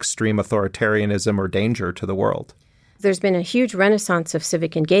of extreme authoritarianism or danger to the world. There's been a huge renaissance of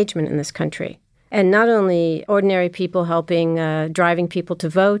civic engagement in this country. And not only ordinary people helping, driving people to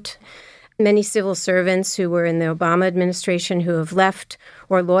vote, many civil servants who were in the Obama administration who have left,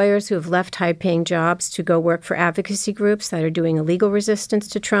 or lawyers who have left high-paying jobs to go work for advocacy groups that are doing illegal resistance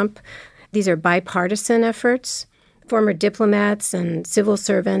to Trump. These are bipartisan efforts, former diplomats and civil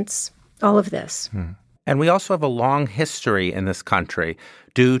servants, all of this. And we also have a long history in this country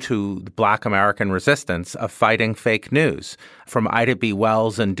due to the Black American resistance of fighting fake news. From Ida B.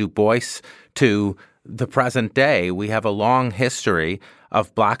 Wells and Du Bois to the present day, we have a long history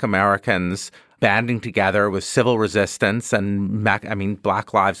of Black Americans banding together with civil resistance and,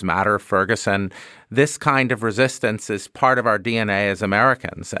 Black Lives Matter, Ferguson. This kind of resistance is part of our DNA as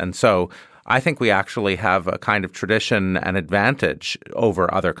Americans. And so I think we actually have a kind of tradition and advantage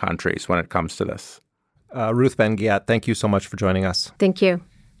over other countries when it comes to this. Ruth Ben-Ghiat, thank you so much for joining us. Thank you.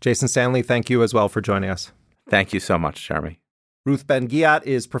 Jason Stanley, thank you as well for joining us. Thank you so much, Jeremy. Ruth Ben-Ghiat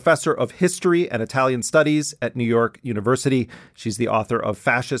is professor of history and Italian studies at New York University. She's the author of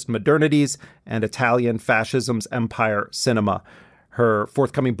Fascist Modernities and Italian Fascism's Empire Cinema. Her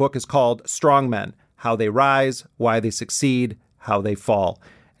forthcoming book is called Strongmen: How They Rise, Why They Succeed, How They Fall.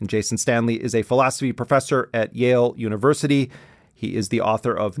 And Jason Stanley is a philosophy professor at Yale University. He is the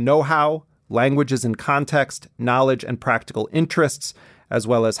author of Know-How, Languages in Context, Knowledge and Practical Interests, as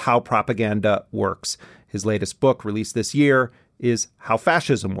well as How Propaganda Works. His latest book, released this year, is How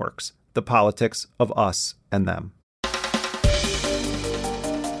Fascism Works: The Politics of Us and Them.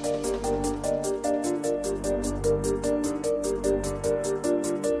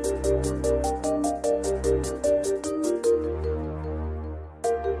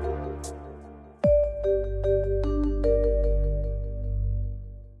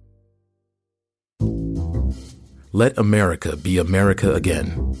 Let America Be America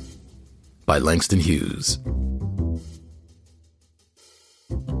Again by Langston Hughes.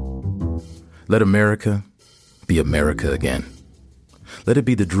 Let America be America again. Let it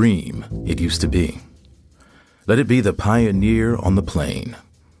be the dream it used to be. Let it be the pioneer on the plain,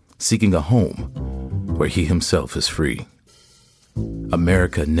 seeking a home where he himself is free.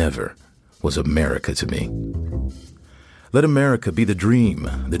 America never was America to me. Let America be the dream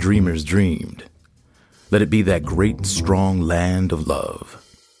the dreamers dreamed. Let it be that great, strong land of love,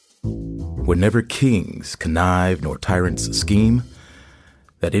 where never kings connive nor tyrants scheme,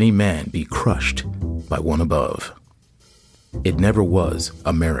 that any man be crushed by one above. It never was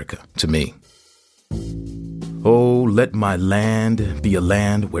America to me. Oh, let my land be a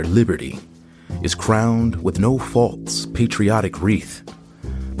land where liberty is crowned with no false patriotic wreath,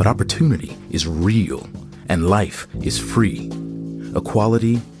 but opportunity is real and life is free.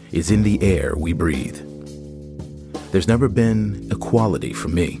 Equality is in the air we breathe. There's never been equality for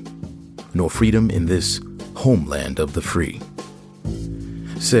me, nor freedom in this homeland of the free.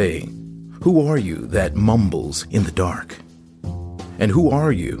 Say, who are you that mumbles in the dark? And who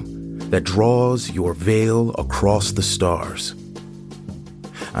are you that draws your veil across the stars?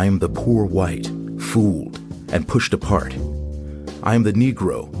 I am the poor white, fooled and pushed apart. I am the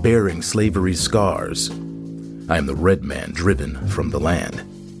Negro bearing slavery's scars. I am the red man driven from the land.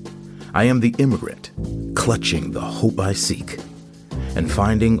 I am the immigrant, clutching the hope I seek, and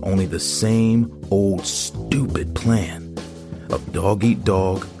finding only the same old stupid plan of dog eat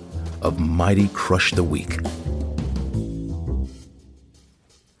dog, of mighty crush the weak.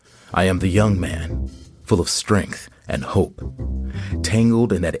 I am the young man, full of strength and hope,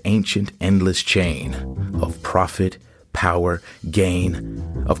 tangled in that ancient endless chain of profit, power,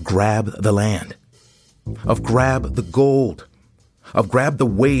 gain, of grab the land, of grab the gold, of grab the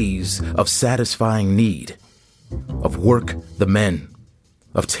ways of satisfying need, of work the men,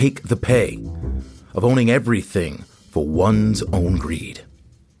 of take the pay, of owning everything for one's own greed.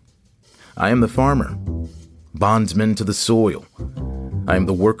 I am the farmer, bondsman to the soil. I am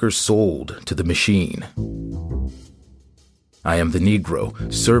the worker sold to the machine. I am the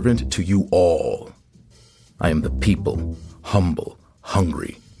Negro, servant to you all. I am the people, humble,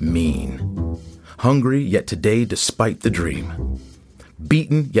 hungry, mean. Hungry, yet today despite the dream.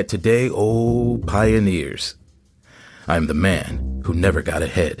 Beaten, yet today, oh, pioneers. I am the man who never got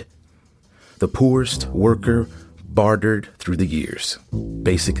ahead. The poorest worker bartered through the years.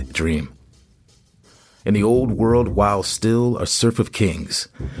 Basic dream. In the old world, while still a serf of kings,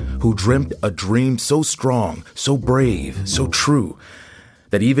 who dreamt a dream so strong, so brave, so true,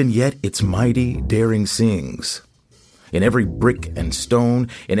 that even yet its mighty daring sings. In every brick and stone,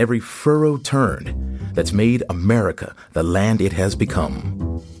 in every furrow turned, that's made America the land it has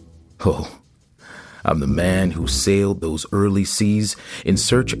become. Oh, I'm the man who sailed those early seas in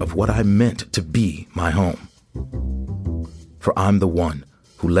search of what I meant to be my home. For I'm the one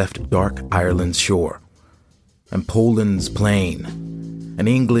who left dark Ireland's shore, and Poland's plain, and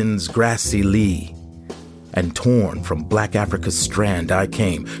England's grassy lea, and torn from black Africa's strand I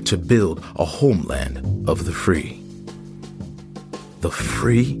came to build a homeland of the free. The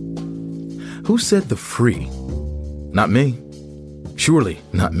free? Who said the free? Not me. Surely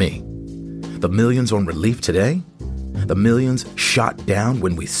not me. The millions on relief today? The millions shot down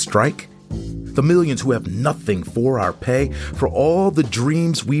when we strike? The millions who have nothing for our pay, for all the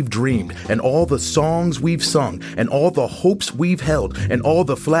dreams we've dreamed, and all the songs we've sung, and all the hopes we've held, and all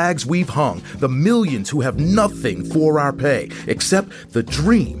the flags we've hung. The millions who have nothing for our pay, except the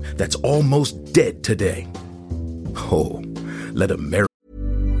dream that's almost dead today. Oh, let America.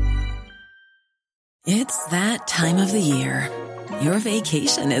 It's that time of the year. Your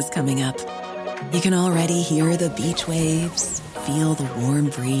vacation is coming up. You can already hear the beach waves, feel the warm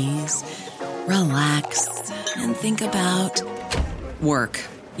breeze, relax, and think about work.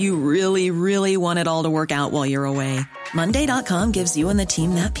 You really, really want it all to work out while you're away. Monday.com gives you and the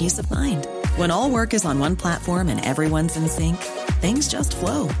team that peace of mind. When all work is on one platform and everyone's in sync, things just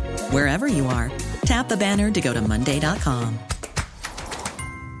flow. Wherever you are, tap the banner to go to Monday.com.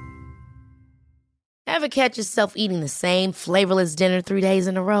 Ever catch yourself eating the same flavorless dinner 3 days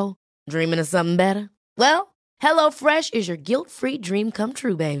in a row? Dreaming of something better? Well, HelloFresh is your guilt-free dream come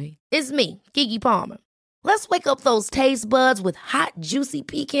true, baby. It's me, Keke Palmer. Let's wake up those taste buds with hot, juicy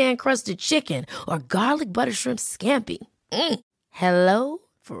pecan-crusted chicken or garlic butter shrimp scampi. Hello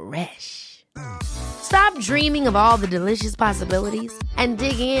Fresh. Stop dreaming of all the delicious possibilities and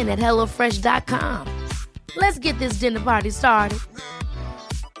dig in at HelloFresh.com. Let's get this dinner party started.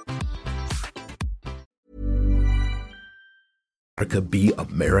 America be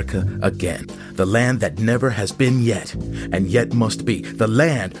America again. The land that never has been yet, and yet must be. The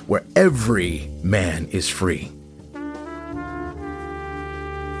land where every man is free.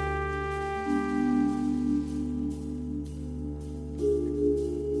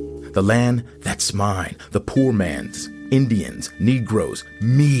 The land that's mine, the poor man's, Indians, Negroes,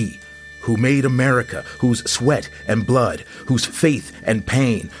 me, who made America, whose sweat and blood, whose faith and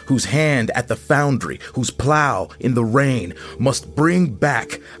pain, whose hand at the foundry, whose plow in the rain, must bring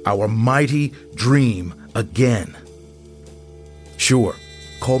back our mighty dream again. Sure,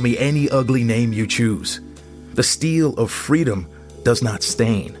 call me any ugly name you choose. The steel of freedom does not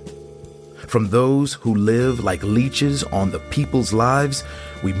stain. From those who live like leeches on the people's lives,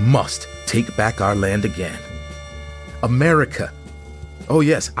 we must take back our land again. America. Oh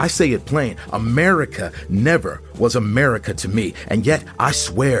yes, I say it plain. America never was America to me, and yet I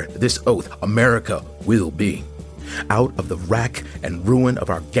swear this oath, America will be. Out of the rack and ruin of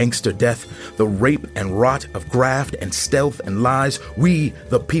our gangster death, the rape and rot of graft and stealth and lies, we,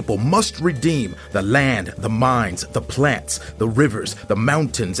 the people, must redeem the land, the mines, the plants, the rivers, the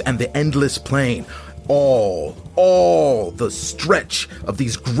mountains, and the endless plain. All the stretch of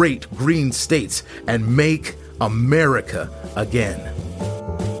these great green states, and make America again.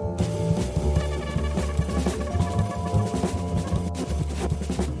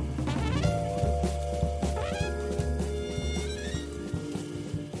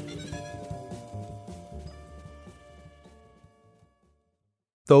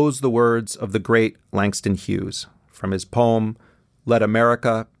 Those the words of the great Langston Hughes from his poem, Let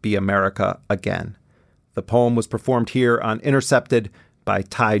America Be America Again. The poem was performed here on Intercepted by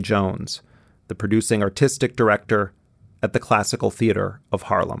Ty Jones, the producing artistic director at the Classical Theater of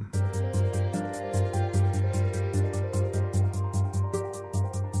Harlem.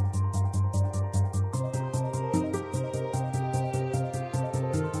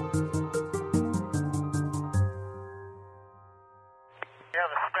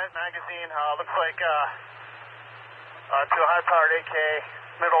 Looks like to a high-powered AK,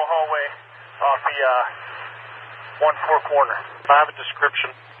 middle hallway off the 1-4 corner. I have a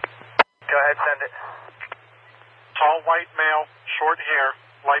description. Go ahead, send it. Tall white male, short hair,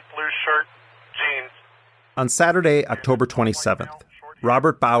 light blue shirt, jeans. On Saturday, October 27th,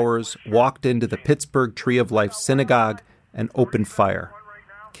 Robert Bowers walked into the Pittsburgh Tree of Life Synagogue and opened fire,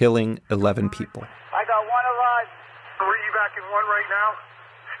 killing 11 people. I got one alive. 3 back in one right now.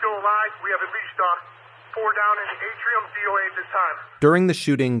 Still alive. We have at least 4 down in the atrium, DOA at this time. During the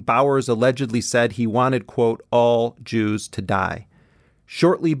shooting, Bowers allegedly said he wanted, quote, all Jews to die.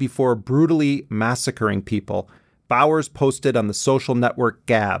 Shortly before brutally massacring people, Bowers posted on the social network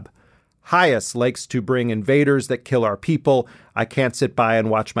Gab, Hias likes to bring invaders that kill our people. I can't sit by and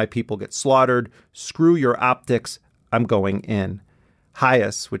watch my people get slaughtered. Screw your optics. I'm going in.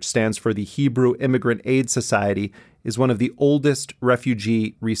 Hias, which stands for the Hebrew Immigrant Aid Society, is one of the oldest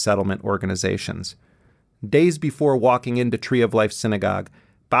refugee resettlement organizations. Days before walking into Tree of Life Synagogue,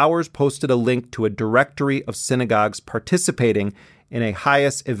 Bowers posted a link to a directory of synagogues participating in a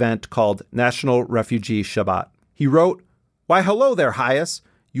Hias event called National Refugee Shabbat. He wrote, Why hello there, Hias.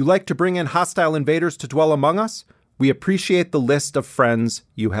 You like to bring in hostile invaders to dwell among us? We appreciate the list of friends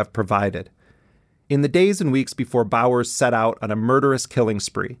you have provided. In the days and weeks before Bowers set out on a murderous killing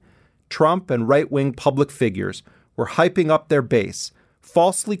spree, Trump and right-wing public figures were hyping up their base,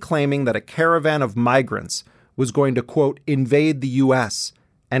 falsely claiming that a caravan of migrants was going to, quote, invade the U.S.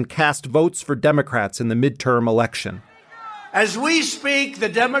 and cast votes for Democrats in the midterm election. As we speak, the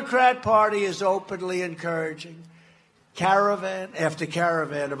Democrat Party is openly encouraging caravan after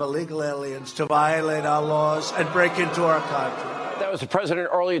caravan of illegal aliens to violate our laws and break into our country. That was the president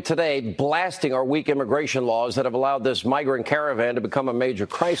earlier today blasting our weak immigration laws that have allowed this migrant caravan to become a major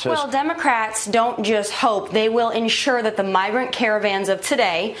crisis. Well, Democrats don't just hope. They will ensure that the migrant caravans of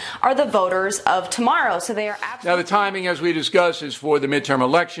today are the voters of tomorrow. So they are absolutely... Now, the timing, as we discussed, is for the midterm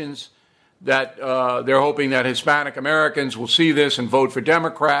elections, that they're hoping that Hispanic Americans will see this and vote for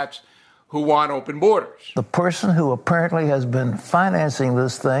Democrats who want open borders. The person who apparently has been financing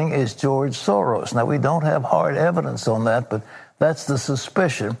this thing is George Soros. Now, we don't have hard evidence on that, but that's the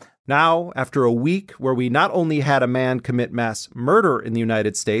suspicion. Now, after a week where we not only had a man commit mass murder in the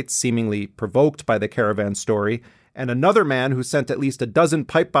United States, seemingly provoked by the caravan story, and another man who sent at least a dozen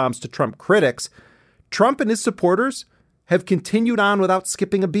pipe bombs to Trump critics, Trump and his supporters have continued on without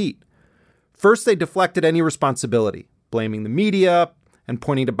skipping a beat. First, they deflected any responsibility, blaming the media and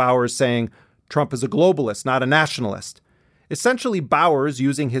pointing to Bowers saying Trump is a globalist, not a nationalist. Essentially, Bowers,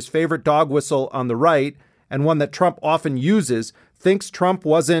 using his favorite dog whistle on the right, and one that Trump often uses, thinks Trump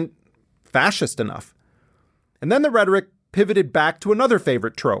wasn't fascist enough. And then the rhetoric pivoted back to another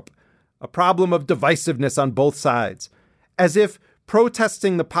favorite trope, a problem of divisiveness on both sides, as if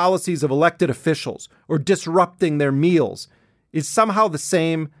protesting the policies of elected officials or disrupting their meals is somehow the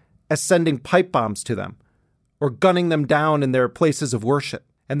same as sending pipe bombs to them or gunning them down in their places of worship.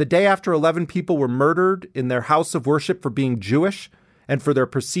 And the day after 11 people were murdered in their house of worship for being Jewish and for their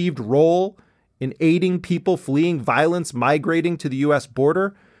perceived role in aiding people fleeing violence migrating to the U.S.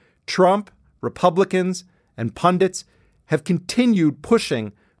 border, Trump, Republicans, and pundits have continued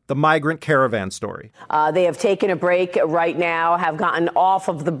pushing the migrant caravan story. They have taken a break right now, have gotten off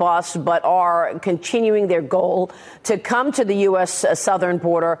of the bus, but are continuing their goal to come to the U.S. southern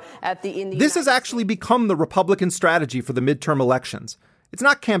border at the end. This has actually become the Republican strategy for the midterm elections. It's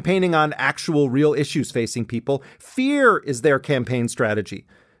not campaigning on actual real issues facing people. Fear is their campaign strategy,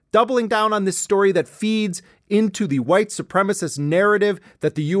 doubling down on this story that feeds into the white supremacist narrative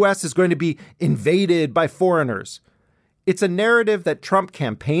that the U.S. is going to be invaded by foreigners. It's a narrative that Trump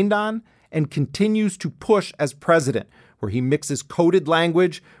campaigned on and continues to push as president, where he mixes coded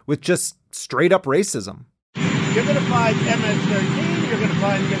language with just straight-up racism. You're going to find MS-13, you're going to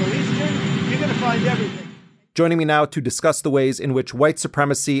find Middle Eastern, you're going to find everything. Joining me now to discuss the ways in which white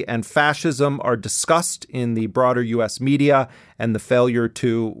supremacy and fascism are discussed in the broader U.S. media and the failure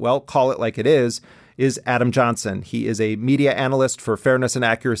to, well, call it like it is Adam Johnson. He is a media analyst for Fairness and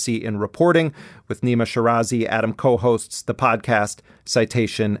Accuracy in Reporting. With Nima Shirazi, Adam co-hosts the podcast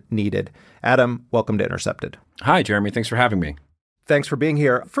Citation Needed. Adam, welcome to Intercepted. Hi, Jeremy. Thanks for having me. Thanks for being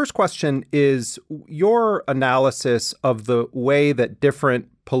here. First question is your analysis of the way that different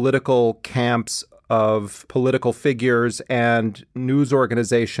political camps of political figures and news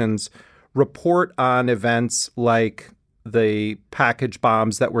organizations report on events like the package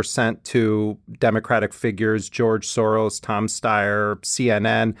bombs that were sent to Democratic figures, George Soros, Tom Steyer,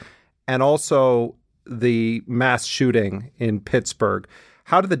 CNN, and also the mass shooting in Pittsburgh.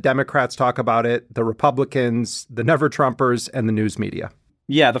 How do the Democrats talk about it, the Republicans, the Never-Trumpers, and the news media?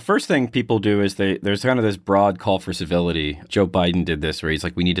 Yeah, the first thing people do is there's kind of this broad call for civility. Joe Biden did this where he's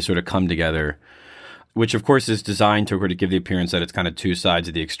like, we need to sort of come together, which of course is designed to give the appearance that it's kind of two sides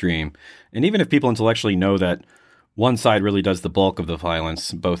of the extreme. And even if people intellectually know that one side really does the bulk of the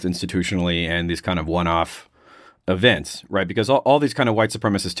violence, both institutionally and these kind of one-off events, right? Because all these kind of white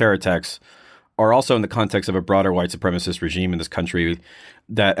supremacist terror attacks are also in the context of a broader white supremacist regime in this country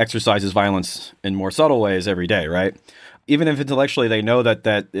that exercises violence in more subtle ways every day, right? Even if intellectually they know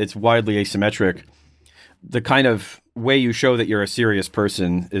that it's widely asymmetric, the kind of way you show that you're a serious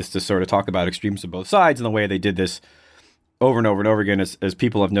person is to sort of talk about extremes of both sides. And the way they did this over and over and over again, as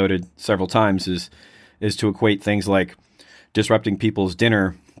people have noted several times, is to equate things like disrupting people's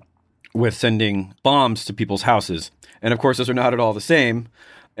dinner with sending bombs to people's houses. And of course, those are not at all the same.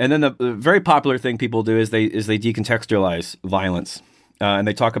 And then the very popular thing people do is they decontextualize violence. And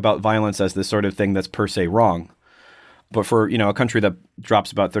they talk about violence as this sort of thing that's per se wrong. But for, a country that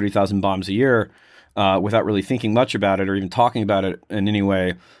drops about 30,000 bombs a year without really thinking much about it or even talking about it in any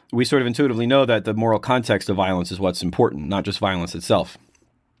way, we sort of intuitively know that the moral context of violence is what's important, not just violence itself.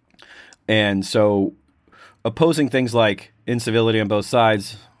 And so opposing things like incivility on both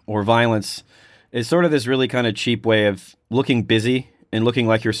sides or violence is sort of this really kind of cheap way of looking busy and looking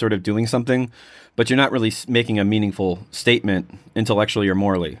like you're sort of doing something, but you're not really making a meaningful statement intellectually or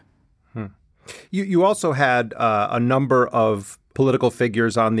morally. You also had a number of political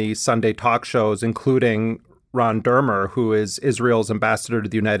figures on the Sunday talk shows, including Ron Dermer, who is Israel's ambassador to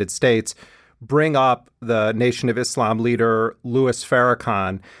the United States, bring up the Nation of Islam leader Louis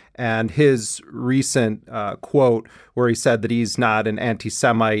Farrakhan and his recent quote where he said that he's not an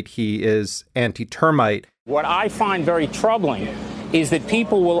anti-Semite, he is anti-termite. What I find very troubling is that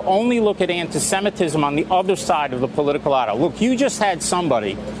people will only look at anti-Semitism on the other side of the political aisle. Look, you just had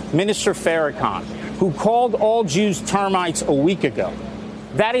somebody, Minister Farrakhan, who called all Jews termites a week ago.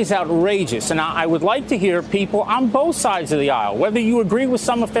 That is outrageous. And I would like to hear people on both sides of the aisle, whether you agree with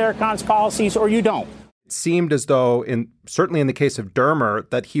some of Farrakhan's policies or you don't. It seemed as though, certainly in the case of Dermer,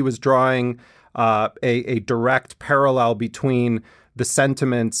 that he was drawing a direct parallel between the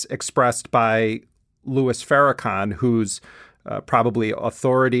sentiments expressed by Louis Farrakhan, whose probably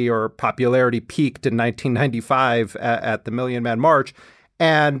authority or popularity peaked in 1995 at the Million Man March,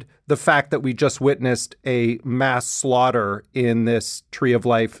 and the fact that we just witnessed a mass slaughter in this Tree of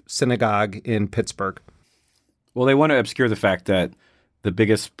Life synagogue in Pittsburgh. Well, they want to obscure the fact that the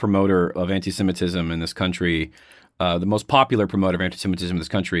biggest promoter of anti-Semitism in this country, the most popular promoter of anti-Semitism in this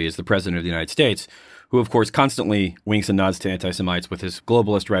country is the President of the United States, who, of course, constantly winks and nods to anti-Semites with his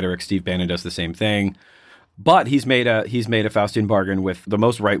globalist rhetoric. Steve Bannon does the same thing. But he's made a Faustian bargain with the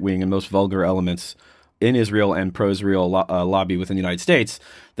most right-wing and most vulgar elements in Israel and pro-Israel lobby within the United States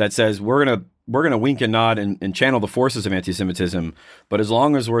that says we're gonna wink and nod and channel the forces of anti-Semitism, but as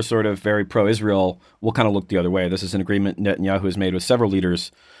long as we're sort of very pro-Israel, we'll kind of look the other way. This is an agreement Netanyahu has made with several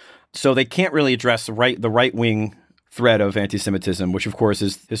leaders. So they can't really address the right-wing threat of anti-Semitism, which of course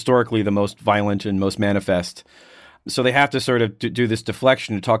is historically the most violent and most manifest. So they have to sort of do this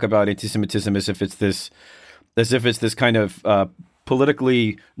deflection to talk about anti-Semitism as if it's this kind of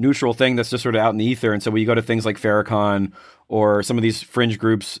politically neutral thing that's just sort of out in the ether. And so when you go to things like Farrakhan or some of these fringe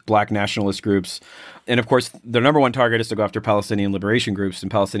groups, black nationalist groups, and of course, their number one target is to go after Palestinian liberation groups and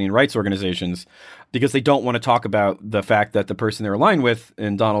Palestinian rights organizations because they don't want to talk about the fact that the person they're aligned with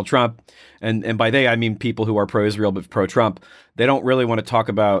in Donald Trump, and by they, I mean people who are pro-Israel but pro-Trump, they don't really want to talk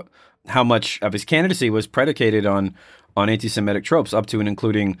about how much of his candidacy was predicated on anti-Semitic tropes, up to and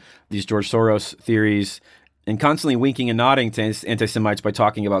including these George Soros theories, and constantly winking and nodding to anti-Semites by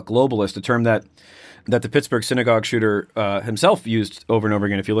talking about globalist, a term that the Pittsburgh synagogue shooter himself used over and over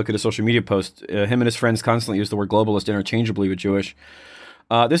again. If you look at a social media post, him and his friends constantly use the word globalist interchangeably with Jewish.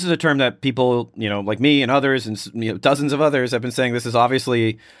 This is a term that people, like me and others and dozens of others have been saying this is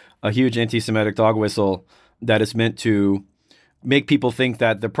obviously a huge anti-Semitic dog whistle that is meant to make people think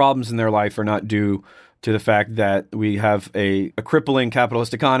that the problems in their life are not due to the fact that we have a crippling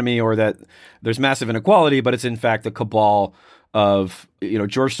capitalist economy or that there's massive inequality, but it's in fact the cabal of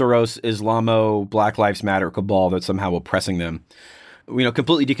George Soros, Islamo, Black Lives Matter cabal that's somehow oppressing them.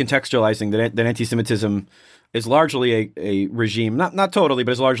 Completely decontextualizing that anti-Semitism is largely a regime, not totally,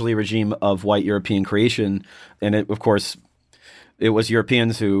 but is largely a regime of white European creation, and of course. It was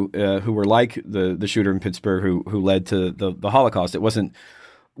Europeans who were like the shooter in Pittsburgh who led to the Holocaust. It wasn't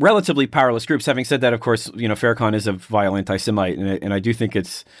relatively powerless groups. Having said that, of course, Farrakhan is a vile anti-Semite, and I do think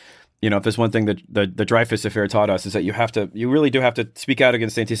it's if there's one thing that the Dreyfus Affair taught us is that you really do have to speak out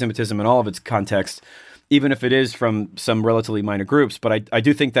against anti-Semitism in all of its context, even if it is from some relatively minor groups. But I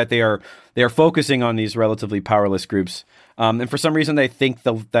do think that they are focusing on these relatively powerless groups. And for some reason, they think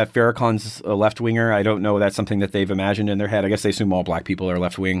that Farrakhan's a left-winger. I don't know. That's something that they've imagined in their head. I guess they assume all black people are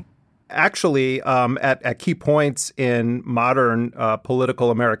left-wing. Actually, at key points in modern political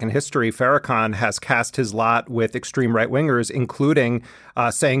American history, Farrakhan has cast his lot with extreme right-wingers, including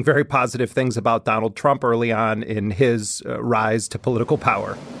saying very positive things about Donald Trump early on in his rise to political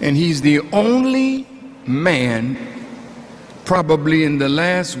power. And he's the only man, probably in the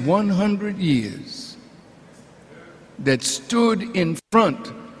last 100 years, that stood in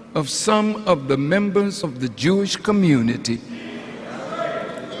front of some of the members of the Jewish community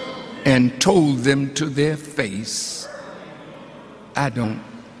and told them to their face, I don't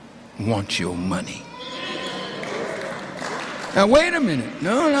want your money. Now, wait a minute.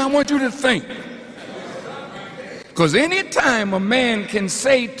 No, I want you to think. Because anytime a man can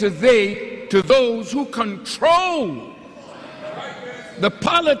say to those who control the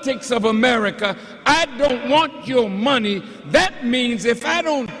politics of America, I don't want your money, that means if I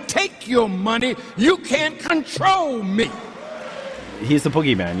don't take your money, you can't control me. He's the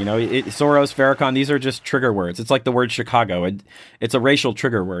boogeyman, Soros, Farrakhan, these are just trigger words. It's like the word Chicago. It's a racial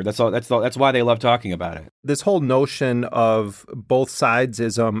trigger word. That's why they love talking about it. This whole notion of both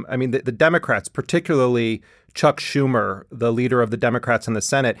sidesism, I mean, the Democrats, particularly Chuck Schumer, the leader of the Democrats in the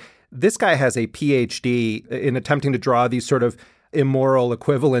Senate, this guy has a PhD in attempting to draw these sort of immoral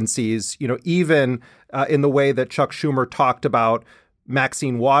equivalencies, even in the way that Chuck Schumer talked about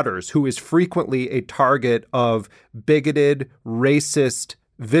Maxine Waters, who is frequently a target of bigoted, racist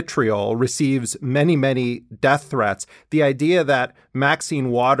vitriol, receives many, many death threats. The idea that Maxine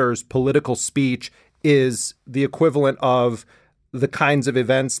Waters' political speech is the equivalent of the kinds of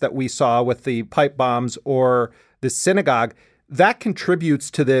events that we saw with the pipe bombs or the synagogue, that contributes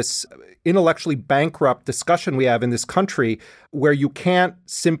to this intellectually bankrupt discussion we have in this country where you can't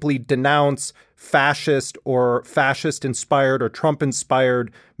simply denounce fascist or fascist-inspired or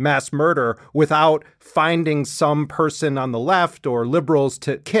Trump-inspired mass murder without finding some person on the left or liberals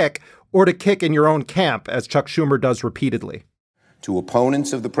to kick in your own camp, as Chuck Schumer does repeatedly. To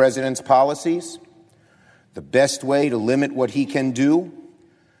opponents of the president's policies, the best way to limit what he can do,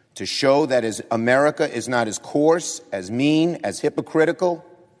 to show that America is not as coarse, as mean, as hypocritical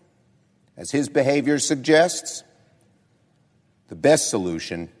as his behavior suggests, the best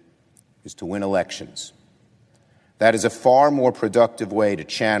solution is to win elections. That is a far more productive way to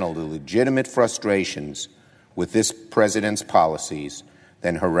channel the legitimate frustrations with this president's policies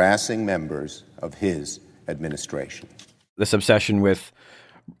than harassing members of his administration. This obsession with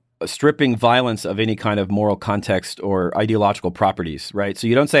stripping violence of any kind of moral context or ideological properties, right? So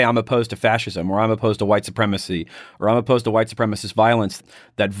you don't say I'm opposed to fascism or I'm opposed to white supremacy or I'm opposed to white supremacist violence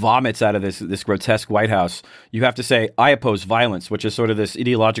that vomits out of this grotesque White House. You have to say I oppose violence, which is sort of this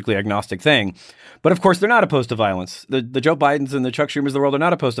ideologically agnostic thing. But of course, they're not opposed to violence. The Joe Bidens and the Chuck Schumers of the world are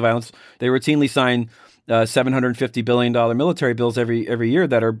not opposed to violence. They routinely sign $750 billion military bills every year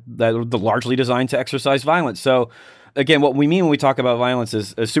that are largely designed to exercise violence. So again, what we mean when we talk about violence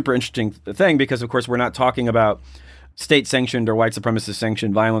is a super interesting thing because, of course, we're not talking about state-sanctioned or white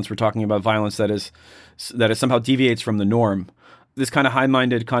supremacist-sanctioned violence. We're talking about violence that somehow deviates from the norm. This kind of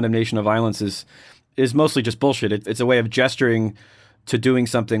high-minded condemnation of violence is mostly just bullshit. It's a way of gesturing to doing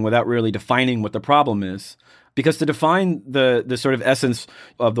something without really defining what the problem is. Because to define the sort of essence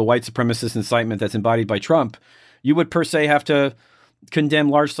of the white supremacist incitement that's embodied by Trump, you would per se have to condemn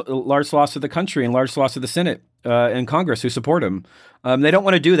large swaths of the country and large swaths of the Senate and Congress who support him. They don't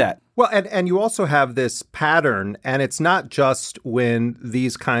want to do that. Well, and you also have this pattern, and it's not just when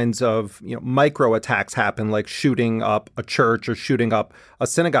these kinds of micro attacks happen, like shooting up a church or shooting up a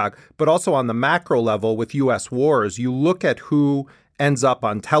synagogue, but also on the macro level with U.S. wars. You look at who ends up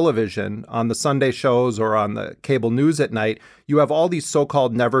on television, on the Sunday shows or on the cable news at night. You have all these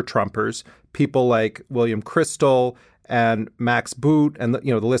so-called never-Trumpers, people like William Kristol and Max Boot, and the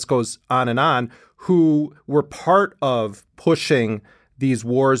list goes on, who were part of pushing these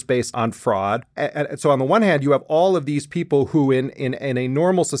wars based on fraud. And so on the one hand, you have all of these people who in a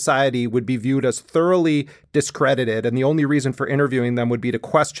normal society would be viewed as thoroughly discredited. And the only reason for interviewing them would be to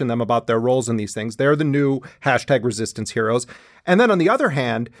question them about their roles in these things. They're the new #resistance heroes. And then on the other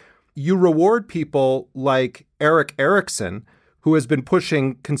hand, you reward people like Eric Erickson, who has been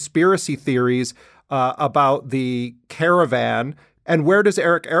pushing conspiracy theories about the caravan. And where does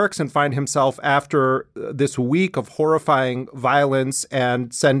Eric Erickson find himself after this week of horrifying violence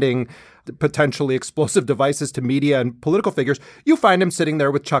and sending potentially explosive devices to media and political figures? You find him sitting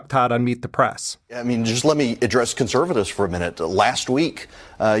there with Chuck Todd on Meet the Press. I mean, just let me address conservatives for a minute. Last week,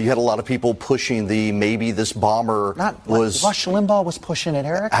 you had a lot of people pushing maybe this bomber was... Rush Limbaugh was pushing it,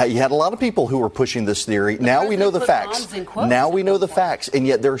 Eric. You had a lot of people who were pushing this theory. Now we know the facts. Now we know the facts, and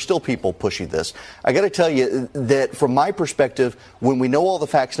yet there are still people pushing this. I got to tell you that from my perspective, when we know all the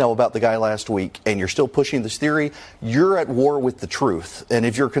facts now about the guy last week, and you're still pushing this theory, you're at war with the truth. And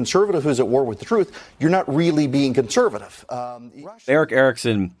if you're a conservative who's at war with the truth, you're not really being conservative. Eric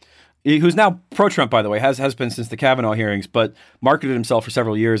Erickson, who's now pro-Trump, by the way, has been since the Kavanaugh hearings, but marketed himself for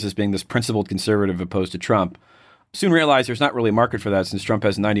several years as being this principled conservative opposed to Trump. Soon realized there's not really a market for that since Trump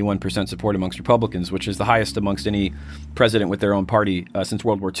has 91% support amongst Republicans, which is the highest amongst any president with their own party since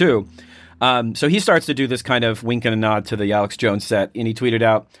World War II. So he starts to do this kind of wink and a nod to the Alex Jones set, and he tweeted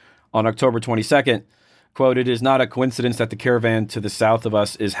out on October 22nd, quote, "It is not a coincidence that the caravan to the south of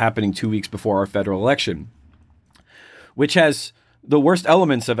us is happening 2 weeks before our federal election," which has the worst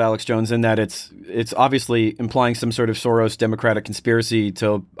elements of Alex Jones in that it's obviously implying some sort of Soros Democratic conspiracy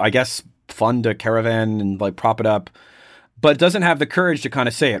to, I guess, fund a caravan and like prop it up, but doesn't have the courage to kind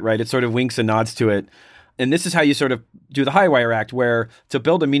of say it, right? It sort of winks and nods to it. And this is how you sort of do the Highwire Act, where to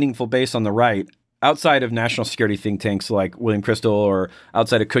build a meaningful base on the right, outside of national security think tanks like William Kristol or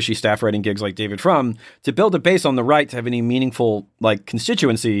outside of cushy staff writing gigs like David Frum, to build a base on the right to have any meaningful like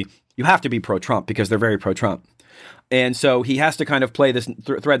constituency, you have to be pro-Trump because they're very pro-Trump. And so he has to kind of play this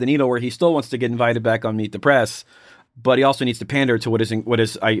thread the needle where he still wants to get invited back on Meet the Press, but he also needs to pander to what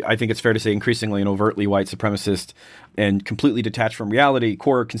is I think it's fair to say increasingly an overtly white supremacist and completely detached from reality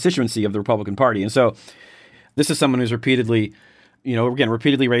core constituency of the Republican Party. And so this is someone who's repeatedly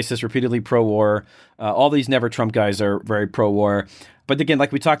racist, repeatedly pro-war. All these never Trump guys are very pro-war. But again,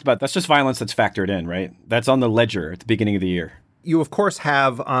 like we talked about, that's just violence that's factored in, right? That's on the ledger at the beginning of the year. You, of course,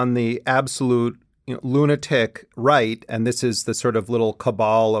 have on the absolute lunatic right, and this is the sort of little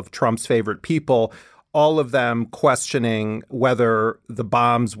cabal of Trump's favorite people, all of them questioning whether the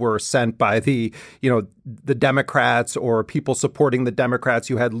bombs were sent by the Democrats or people supporting the Democrats.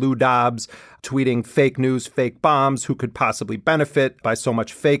 You had Lou Dobbs tweeting fake news, fake bombs, who could possibly benefit by so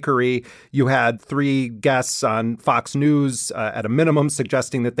much fakery. You had 3 guests on Fox News at a minimum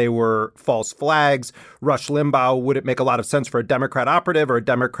suggesting that they were false flags. Rush Limbaugh, would it make a lot of sense for a Democrat operative or a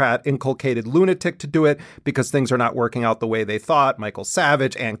Democrat inculcated lunatic to do it because things are not working out the way they thought? Michael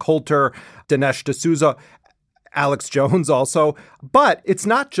Savage, Ann Coulter, Dinesh D'Souza, Alex Jones also. But it's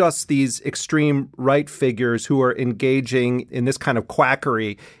not just these extreme right figures who are engaging in this kind of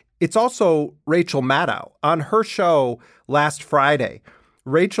quackery. It's also Rachel Maddow. On her show last Friday,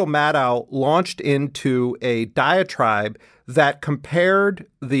 Rachel Maddow launched into a diatribe that compared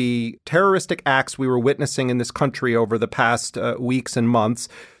the terroristic acts we were witnessing in this country over the past weeks and months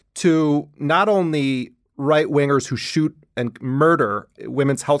to not only right-wingers who shoot and murder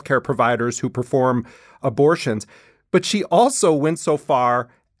women's healthcare providers who perform abortions, but she also went so far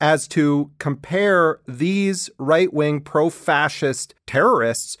as to compare these right-wing pro-fascist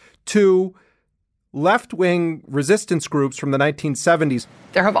terrorists to left-wing resistance groups from the 1970s.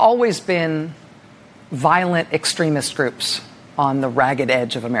 There have always been violent extremist groups on the ragged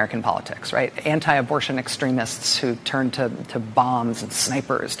edge of American politics, right? Anti-abortion extremists who turn to bombs and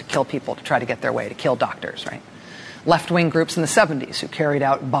snipers to kill people, to try to get their way, to kill doctors, right? Left-wing groups in the 70s who carried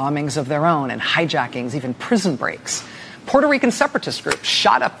out bombings of their own and hijackings, even prison breaks. Puerto Rican separatist groups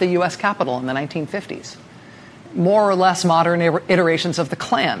shot up the U.S. Capitol in the 1950s. More or less modern iterations of the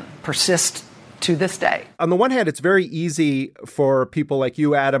Klan persist to this day. On the one hand, it's very easy for people like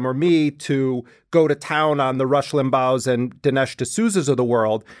you, Adam, or me to go to town on the Rush Limbaughs and Dinesh D'Souza's of the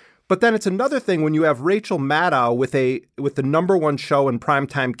world. But then it's another thing when you have Rachel Maddow with the number one show in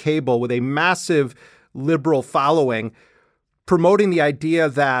primetime cable with a massive liberal following, promoting the idea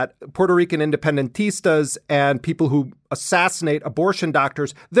that Puerto Rican independentistas and people who assassinate abortion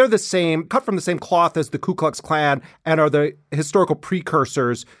doctors, they're the same, cut from the same cloth as the Ku Klux Klan, and are the historical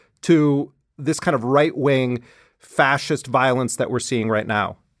precursors to this kind of right-wing fascist violence that we're seeing right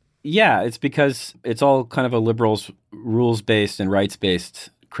now. Yeah, it's because it's all kind of a liberal's rules-based and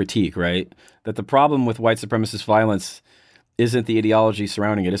rights-based critique, right? That the problem with white supremacist violence isn't the ideology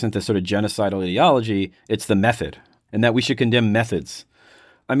surrounding it, isn't the sort of genocidal ideology, it's the method, and that we should condemn methods.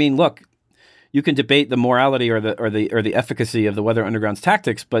 I mean, look, you can debate the morality or the efficacy of the Weather Underground's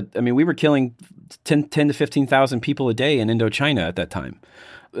tactics, but I mean, we were killing 10 to 15,000 people a day in Indochina at that time.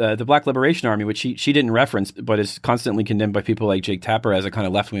 The Black Liberation Army, which she didn't reference, but is constantly condemned by people like Jake Tapper as a kind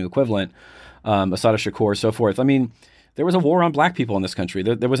of left-wing equivalent, Assata Shakur, so forth. I mean, there was a war on black people in this country.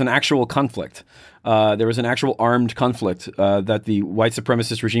 There was an actual conflict. There was an actual armed conflict that the white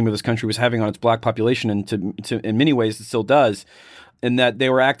supremacist regime of this country was having on its black population, and to in many ways it still does, in that they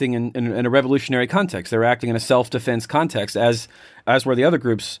were acting in a revolutionary context. They were acting in a self-defense context, as were the other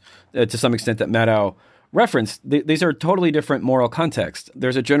groups, to some extent, that Maddow referenced. These are totally different moral contexts.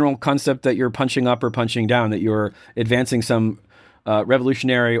 There's a general concept that you're punching up or punching down, that you're advancing some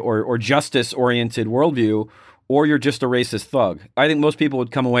revolutionary or justice-oriented worldview, or you're just a racist thug. I think most people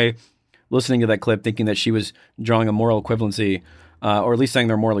would come away listening to that clip thinking that she was drawing a moral equivalency, or at least saying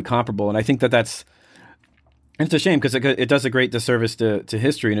they're morally comparable. And I think it's a shame, because it does a great disservice to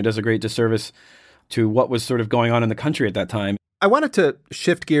history, and it does a great disservice to what was sort of going on in the country at that time. I wanted to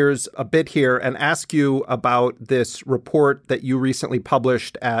shift gears a bit here and ask you about this report that you recently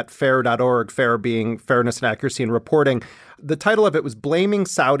published at FAIR.org, FAIR being Fairness and Accuracy in Reporting. The title of it was Blaming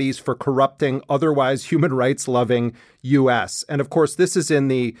Saudis for Corrupting Otherwise Human Rights-Loving U.S. And of course, this is in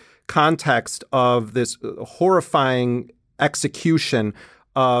the context of this horrifying execution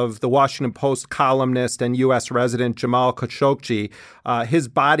of the Washington Post columnist and U.S. resident Jamal Khashoggi. His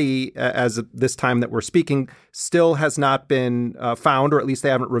body, as of this time that we're speaking, still has not been found, or at least they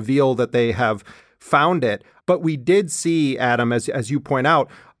haven't revealed that they have found it. But we did see, Adam, as you point out,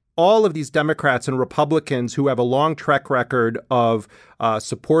 all of these Democrats and Republicans who have a long track record of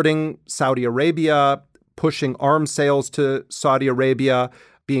supporting Saudi Arabia, pushing arms sales to Saudi Arabia,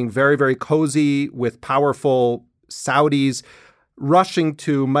 being very, very cozy with powerful Saudis, rushing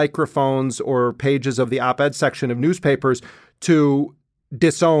to microphones or pages of the op-ed section of newspapers to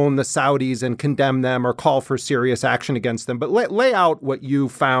disown the Saudis and condemn them or call for serious action against them. But lay out what you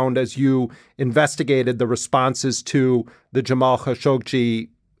found as you investigated the responses to the Jamal Khashoggi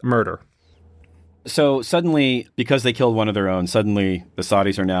murder. So suddenly, because they killed one of their own, suddenly the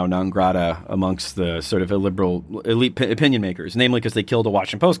Saudis are now non grata amongst the sort of illiberal elite opinion makers, namely because they killed a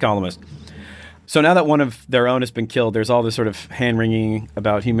Washington Post columnist. So now that one of their own has been killed, there's all this sort of hand-wringing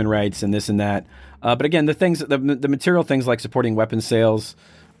about human rights and this and that. But again, the material things like supporting weapons sales,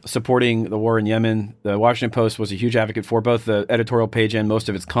 supporting the war in Yemen, the Washington Post was a huge advocate for, both the editorial page and most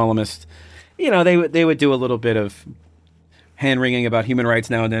of its columnists. You know, they would do a little bit of hand-wringing about human rights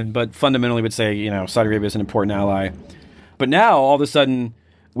now and then, but fundamentally would say, you know, Saudi Arabia is an important ally. But now, all of a sudden,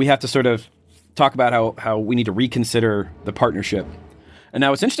 we have to sort of talk about how we need to reconsider the partnership. And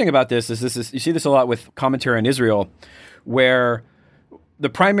now what's interesting about this is you see this a lot with commentary on Israel, where the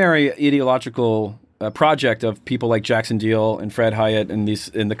primary ideological project of people like Jackson Deal and Fred Hyatt and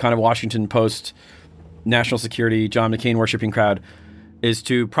the kind of Washington Post national security, John McCain worshiping crowd is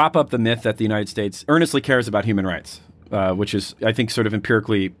to prop up the myth that the United States earnestly cares about human rights, which is, I think, sort of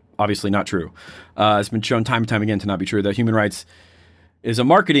empirically obviously not true. It's been shown time and time again to not be true, that human rights is a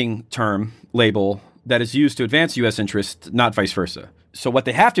marketing term label that is used to advance U.S. interests, not vice versa. So what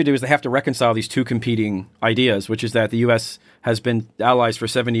they have to do is they have to reconcile these two competing ideas, which is that the U.S. has been allies for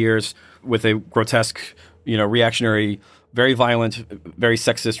 70 years with a grotesque, reactionary, very violent, very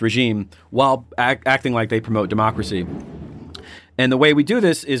sexist regime while acting like they promote democracy. And the way we do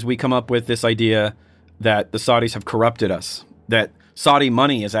this is we come up with this idea that the Saudis have corrupted us, that Saudi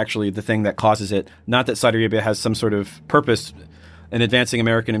money is actually the thing that causes it, not that Saudi Arabia has some sort of purpose in advancing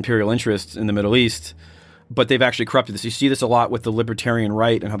American imperial interests in the Middle East, but they've actually corrupted this. You see this a lot with the libertarian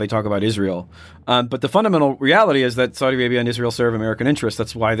right and how they talk about Israel. But the fundamental reality is that Saudi Arabia and Israel serve American interests.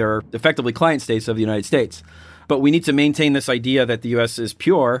 That's why they're effectively client states of the United States. But we need to maintain this idea that the U.S. is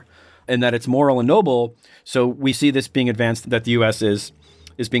pure and that it's moral and noble. So we see this being advanced, that the U.S. is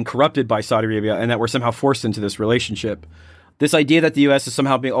being corrupted by Saudi Arabia and that we're somehow forced into this relationship. This idea that the U.S. is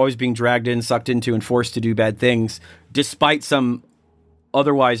somehow always being dragged in, sucked into, and forced to do bad things, despite some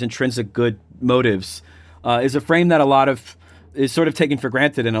otherwise intrinsic good motives, is a frame that is sort of taken for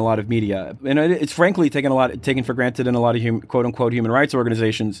granted in a lot of media. And it's frankly taken for granted in a lot of quote unquote human rights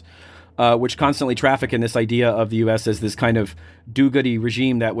organizations, which constantly traffic in this idea of the U.S. as this kind of do-goody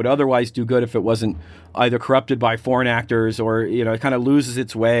regime that would otherwise do good if it wasn't either corrupted by foreign actors or, it kind of loses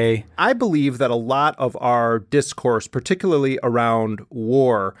its way. I believe that a lot of our discourse, particularly around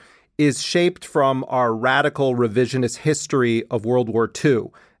war, is shaped from our radical revisionist history of World War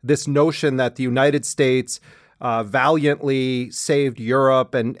II. This notion that the United States valiantly saved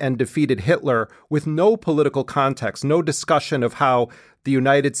Europe and defeated Hitler with no political context, no discussion of how the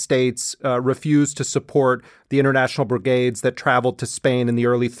United States refused to support the international brigades that traveled to Spain in the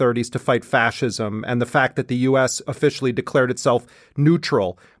early 30s to fight fascism, and the fact that the U.S. officially declared itself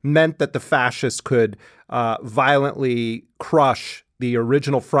neutral meant that the fascists could violently crush the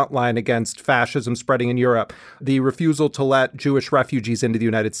original front line against fascism spreading in Europe, the refusal to let Jewish refugees into the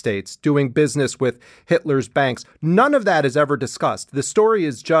United States, doing business with Hitler's banks. None of that is ever discussed. The story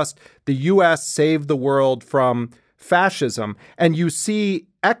is just the U.S. saved the world from fascism. And you see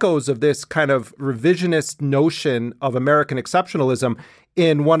echoes of this kind of revisionist notion of American exceptionalism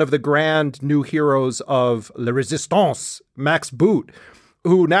in one of the grand new heroes of La Résistance, Max Boot,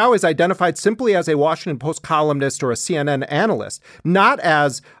 who now is identified simply as a Washington Post columnist or a CNN analyst, not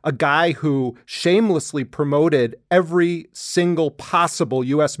as a guy who shamelessly promoted every single possible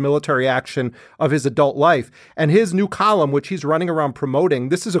U.S. military action of his adult life. And his new column, which he's running around promoting,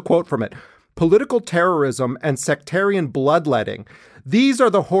 this is a quote from it: "Political terrorism and sectarian bloodletting. These are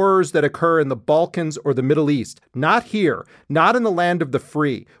the horrors that occur in the Balkans or the Middle East. Not here, not in the land of the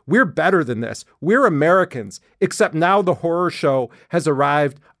free. We're better than this. We're Americans, except now the horror show has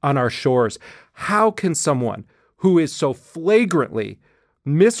arrived on our shores." How can someone who is so flagrantly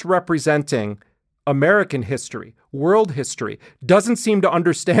misrepresenting American history, world history, doesn't seem to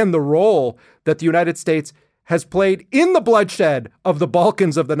understand the role that the United States has played in the bloodshed of the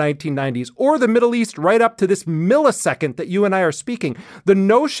Balkans of the 1990s or the Middle East right up to this millisecond that you and I are speaking. The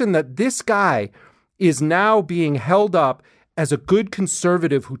notion that this guy is now being held up as a good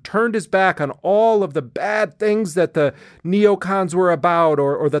conservative who turned his back on all of the bad things that the neocons were about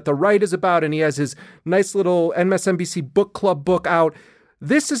or that the right is about, and he has his nice little MSNBC book club book out.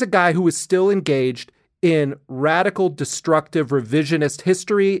 This is a guy who is still engaged in radical, destructive, revisionist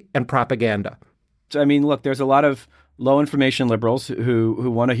history and propaganda. I mean, look, there's a lot of low information liberals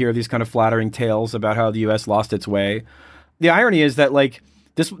who want to hear these kind of flattering tales about how the U.S. lost its way. The irony is that, like,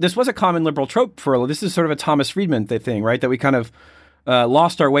 this was a common liberal trope this is sort of a Thomas Friedman thing, right? That we kind of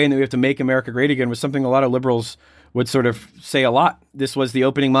lost our way and that we have to make America great again was something a lot of liberals would sort of say a lot. This was the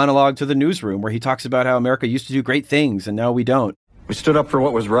opening monologue to The Newsroom, where he talks about how America used to do great things and now we don't. We stood up for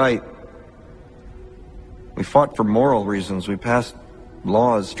what was right. We fought for moral reasons. We passed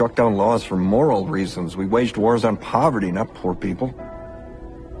laws, struck down laws for moral reasons. We waged wars on poverty, not poor people.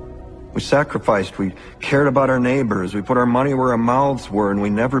 We sacrificed. We cared about our neighbors. We put our money where our mouths were, and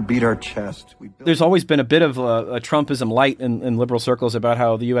we never beat our chest. There's always been a bit of a Trumpism light in liberal circles about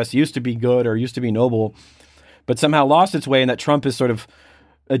how the U.S. used to be good or used to be noble, but somehow lost its way, and that Trump is sort of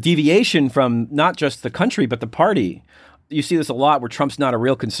a deviation from not just the country, but the party. You see this a lot where Trump's not a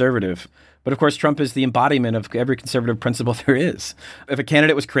real conservative. But of course, Trump is the embodiment of every conservative principle there is. If a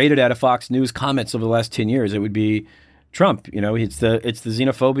candidate was created out of Fox News comments over the last 10 years, it would be Trump. It's the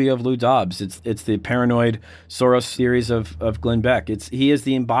xenophobia of Lou Dobbs. It's the paranoid Soros theories of Glenn Beck. He is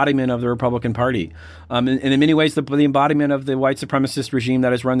the embodiment of the Republican Party. And in many ways, the embodiment of the white supremacist regime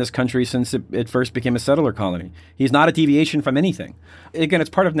that has run this country since it first became a settler colony. He's not a deviation from anything. Again, it's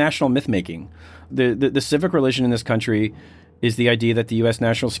part of national myth-making. The civic religion in this country is the idea that the U.S.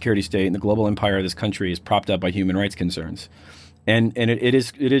 national security state and the global empire of this country is propped up by human rights concerns. And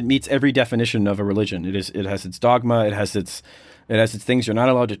it meets every definition of a religion. It has its dogma, it has its It has its things you're not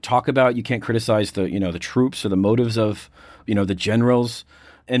allowed to talk about. You can't criticize the troops or the motives of, the generals.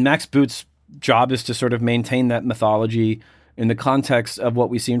 And Max Boot's job is to sort of maintain that mythology in the context of what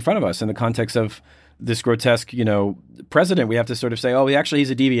we see in front of us, in the context of this grotesque, president. We have to sort of say, he's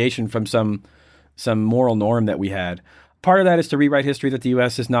a deviation from some moral norm that we had. Part of that is to rewrite history, that the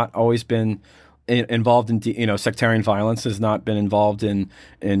U.S. has not always been involved in, sectarian violence, has not been involved in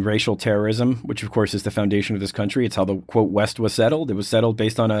racial terrorism, which of course is the foundation of this country. It's how the, quote, West was settled. It was settled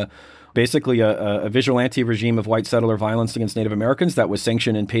based on basically a vigilante regime of white settler violence against Native Americans that was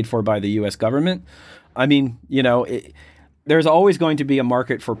sanctioned and paid for by the U.S. government. I mean, there's always going to be a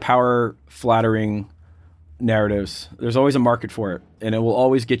market for power-flattering narratives. There's always a market for it, and it will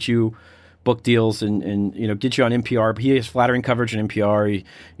always get you book deals and get you on NPR. He has flattering coverage on NPR.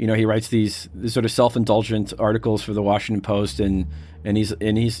 He writes these sort of self-indulgent articles for the Washington Post, and he's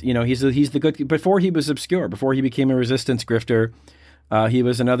the good. Before he was obscure, before he became a resistance grifter, he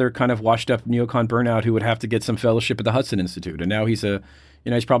was another kind of washed-up neocon burnout who would have to get some fellowship at the Hudson Institute, and now he's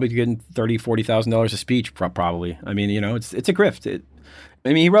he's probably getting $30,000-$40,000 a speech, probably. I mean, it's a grift.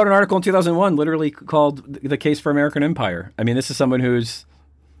 He wrote an article in 2001 literally called The Case for American Empire. I mean, this is someone who's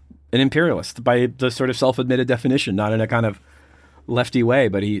an imperialist by the sort of self-admitted definition, not in a kind of lefty way,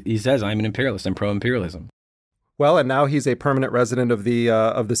 but he says, I'm an imperialist, I'm pro-imperialism. Well, and now he's a permanent resident of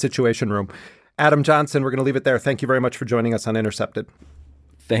the Situation Room. Adam Johnson, we're going to leave it there. Thank you very much for joining us on Intercepted.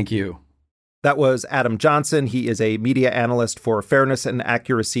 Thank you. That was Adam Johnson. He is a media analyst for Fairness and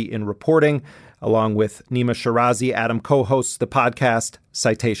Accuracy in Reporting. Along with Nima Shirazi, Adam co-hosts the podcast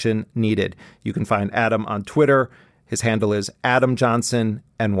Citation Needed. You can find Adam on Twitter. His handle is Adam Johnson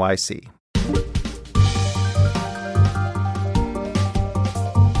NYC.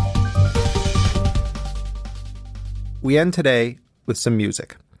 We end today with some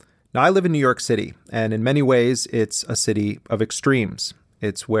music. Now, I live in New York City, and in many ways, it's a city of extremes.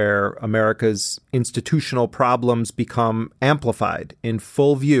 It's where America's institutional problems become amplified in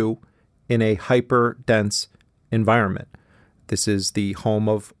full view in a hyper-dense environment. This is the home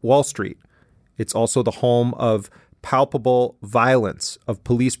of Wall Street. It's also the home of palpable violence, of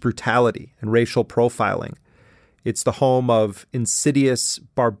police brutality and racial profiling. It's the home of insidious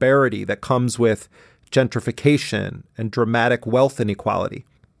barbarity that comes with gentrification and dramatic wealth inequality.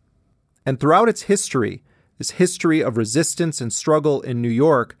 And throughout its history, this history of resistance and struggle in New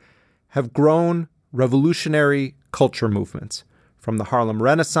York have grown revolutionary culture movements, from the Harlem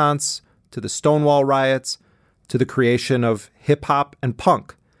Renaissance to the Stonewall riots to the creation of hip-hop and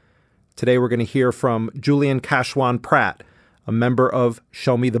punk. Today we're going to hear from Julian Kashwan Pratt, a member of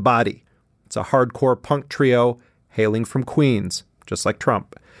Show Me the Body. It's a hardcore punk trio hailing from Queens, just like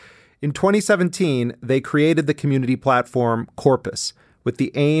Trump. In 2017, they created the community platform Corpus with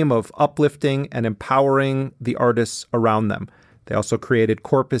the aim of uplifting and empowering the artists around them. They also created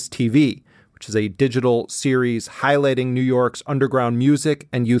Corpus TV, which is a digital series highlighting New York's underground music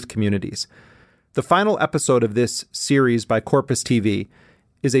and youth communities. The final episode of this series by Corpus TV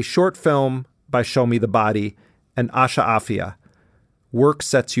is a short film by Show Me the Body and Asha Afia, Work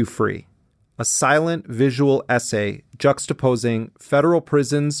Sets You Free, a silent visual essay juxtaposing federal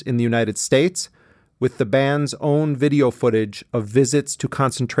prisons in the United States with the band's own video footage of visits to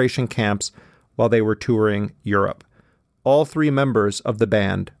concentration camps while they were touring Europe. All three members of the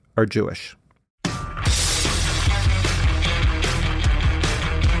band are Jewish.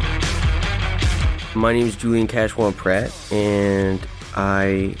 My name is Julian Kashwan Pratt, and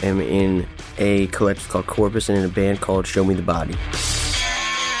I am in a collective called Corpus and in a band called Show Me the Body.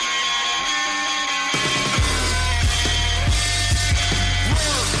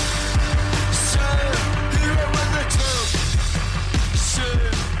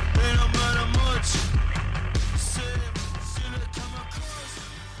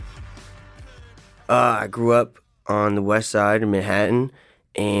 I grew up on the west side of Manhattan,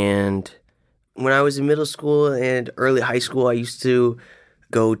 and when I was in middle school and early high school, I used to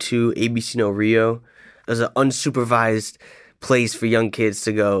go to ABC No Rio. It was an unsupervised place for young kids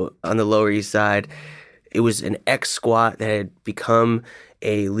to go on the Lower East Side. It was an ex-squat that had become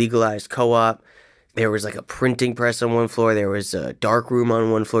a legalized co-op. There was like a printing press on one floor. There was a dark room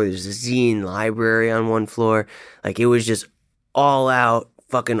on one floor. There was a zine library on one floor. Like, it was just all out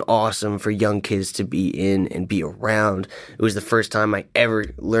fucking awesome for young kids to be in and be around. It was the first time I ever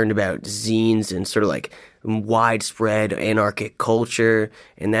learned about zines and sort of like widespread anarchic culture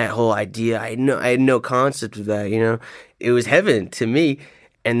and that whole idea. I had no concept of that, you know. It was heaven to me.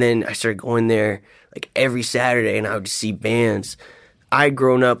 And then I started going there like every Saturday, and I would see bands. I'd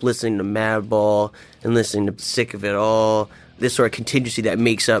grown up listening to Madball and listening to Sick of It All, this sort of contingency that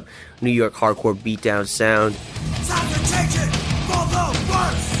makes up New York hardcore beatdown sound. Time to take it. the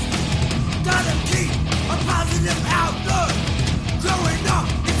worst. Gotta keep a positive outlook. Growing up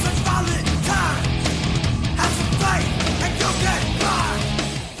in such violent times. Have some faith and you'll get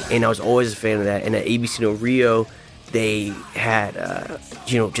by. And I was always a fan of that. And at ABC No Rio, they had,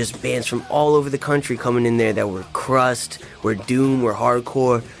 just bands from all over the country coming in there that were crust, were doom, were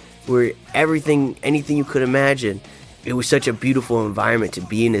hardcore, were everything, anything you could imagine. It was such a beautiful environment to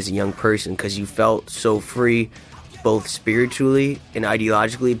be in as a young person because you felt so free, both spiritually and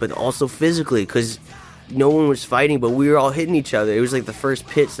ideologically, but also physically, because no one was fighting, but we were all hitting each other. It was like the first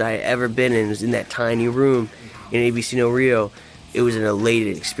pits that I had ever been in. It was in that tiny room in ABC No Rio. It was an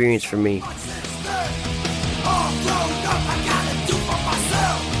elated experience for me.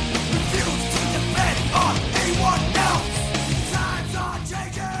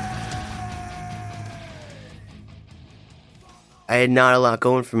 I had not a lot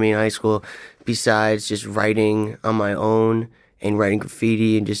going for me in high school besides just writing on my own and writing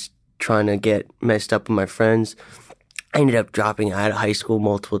graffiti and just trying to get messed up with my friends. I ended up dropping out of high school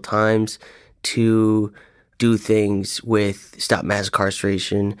multiple times to do things with Stop Mass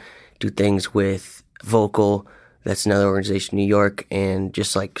Incarceration, do things with Vocal, that's another organization in New York, and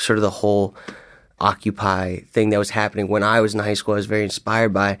just like sort of the whole Occupy thing that was happening when I was in high school. I was very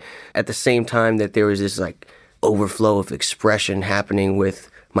inspired by. At the same time that there was this like overflow of expression happening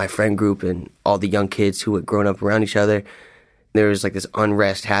with my friend group and all the young kids who had grown up around each other, there was like this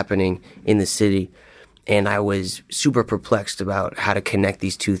unrest happening in the city. And I was super perplexed about how to connect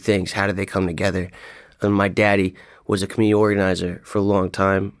these two things. How did they come together? And my daddy was a community organizer for a long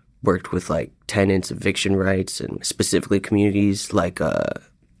time, worked with like tenants, eviction rights, and specifically communities like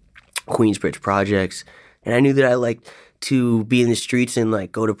Queensbridge projects. And I knew that I liked to be in the streets and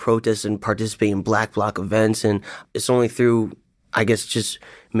like go to protests and participate in Black Bloc events. And it's only through, I guess, just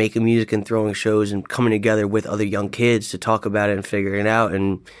making music and throwing shows and coming together with other young kids to talk about it and figure it out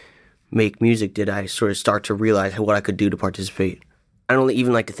and make music did I sort of start to realize what I could do to participate. I don't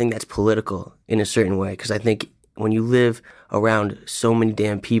even like to think that's political in a certain way, because I think when you live around so many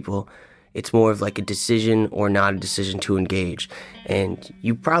damn people, it's more of like a decision or not a decision to engage. And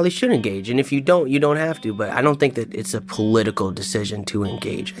you probably should engage. And if you don't, you don't have to. But I don't think that it's a political decision to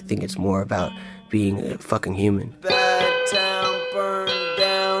engage. I think it's more about being a fucking human. Bad town burned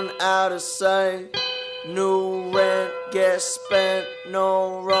down out of sight. New rent gets spent,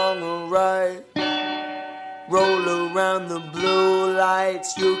 no wrong or right. Roll around the blue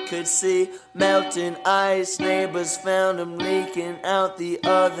lights, you could see melting ice. Neighbors found them leaking out the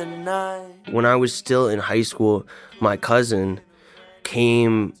other night. When I was still in high school, my cousin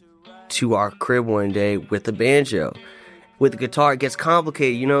came to our crib one day with a banjo. With the guitar, it gets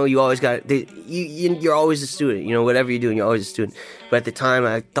complicated. You know, you always got, you're always a student. You know, whatever you're doing, you're always a student. But at the time,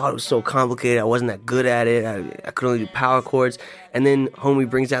 I thought it was so complicated. I wasn't that good at it. I could only do power chords. And then homie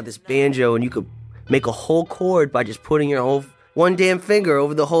brings out this banjo, and you could make a whole chord by just putting your whole one damn finger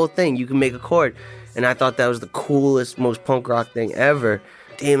over the whole thing. You can make a chord. And I thought that was the coolest, most punk rock thing ever.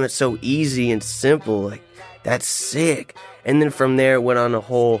 Damn, it's so easy and simple. Like, that's sick. And then from there, it went on a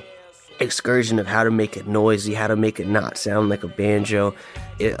whole excursion of how to make it noisy, how to make it not sound like a banjo.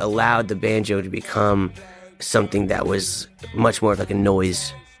 It allowed the banjo to become something that was much more like a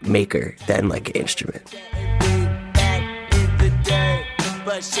noise maker than like an instrument.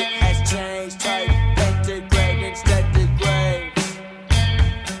 But shit has changed, type pentagram instead of grave.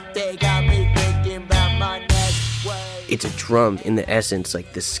 They got me thinking about my next wave. It's a drum in the essence,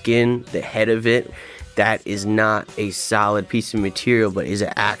 like the skin, the head of it, that is not a solid piece of material, but is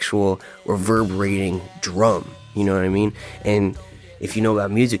an actual reverberating drum. You know what I mean? And if you know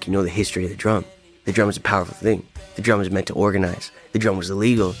about music, you know the history of the drum. The drum is a powerful thing. The drum is meant to organize. The drum was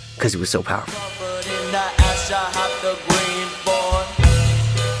illegal because it was so powerful.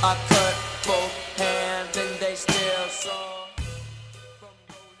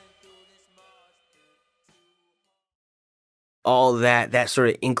 All that sort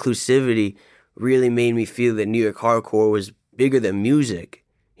of inclusivity really made me feel that New York hardcore was bigger than music.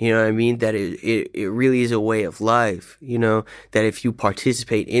 You know what I mean? That it really is a way of life, you know? That if you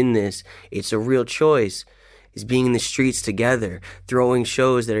participate in this, it's a real choice. It's being in the streets together, throwing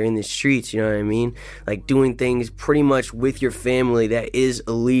shows that are in the streets, you know what I mean? Like doing things pretty much with your family that is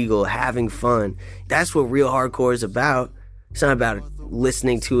illegal, having fun. That's what real hardcore is about. It's not about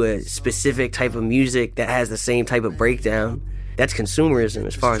listening to a specific type of music that has the same type of breakdown. That's consumerism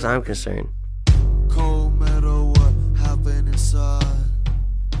as far as I'm concerned. Cold matter what happened inside.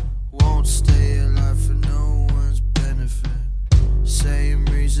 Won't stay alive for no one's benefit. Same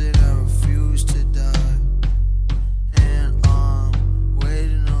reason I refuse to die. And I'm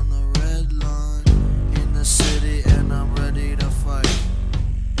waiting on the red line in the city, and I'm ready to fight.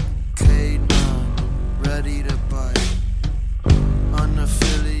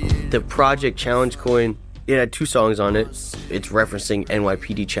 The Project Challenge coin, it had 2 songs on it. It's referencing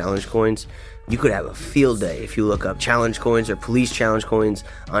NYPD challenge coins. You could have a field day if you look up challenge coins or police challenge coins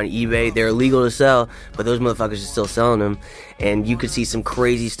on eBay. They're illegal to sell, but those motherfuckers are still selling them. And you could see some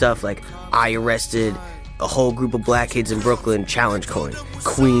crazy stuff like, I arrested a whole group of black kids in Brooklyn, challenge coin.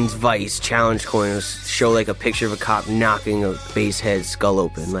 Queens Vice, challenge coin. Show like a picture of a cop knocking a basehead skull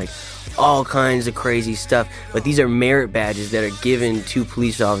open. Like all kinds of crazy stuff. But these are merit badges that are given to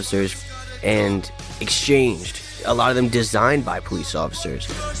police officers and exchanged. A lot of them designed by police officers.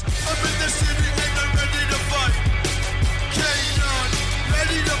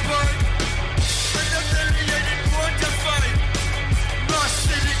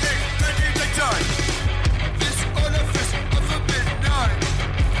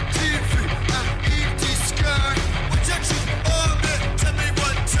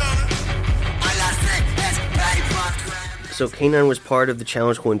 So K9 was part of the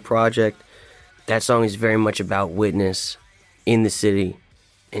Challenge Coin project. That song is very much about witness in the city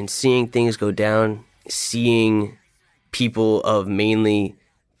and seeing things go down, seeing people of mainly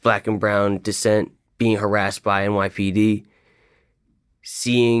black and brown descent being harassed by NYPD,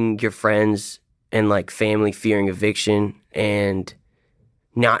 seeing your friends and like family fearing eviction and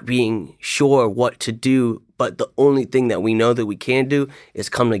not being sure what to do, but the only thing that we know that we can do is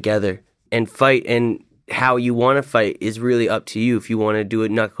come together and fight. And how you want to fight is really up to you. If you want to do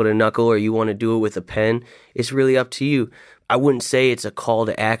it knuckle to knuckle or you want to do it with a pen, it's really up to you. I wouldn't say it's a call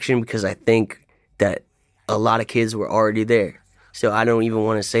to action because I think that a lot of kids were already there. So I don't even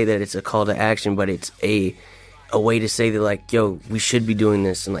want to say that it's a call to action, but it's a way to say that like, yo, we should be doing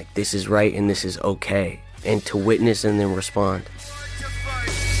this and like this is right and this is okay. And to witness and then respond.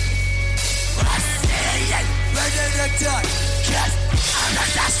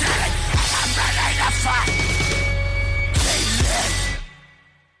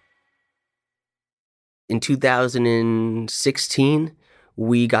 In 2016,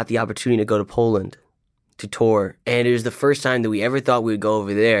 we got the opportunity to go to Poland to tour. And it was the first time that we ever thought we would go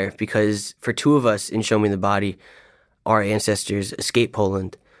over there because for 2 of us in Show Me the Body, our ancestors escaped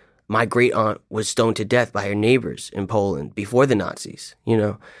Poland. My great aunt was stoned to death by her neighbors in Poland before the Nazis, you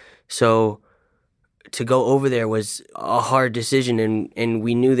know. So to go over there was a hard decision. And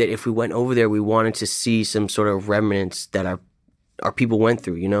we knew that if we went over there, we wanted to see some sort of remnants that our people went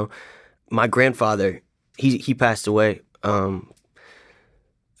through, you know. My grandfather, he passed away, bless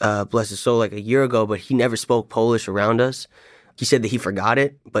his soul, like a year ago, but he never spoke Polish around us. He said that he forgot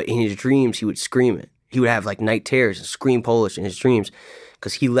it, but in his dreams, he would scream it. He would have like night terrors and scream Polish in his dreams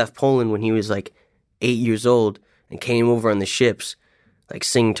because he left Poland when he was like 8 years old and came over on the ships, like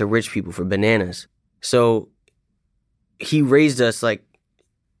singing to rich people for bananas. So he raised us like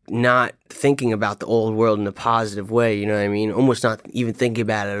not thinking about the old world in a positive way, you know what I mean? Almost not even thinking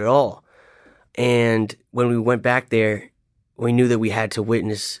about it at all. And when we went back there, we knew that we had to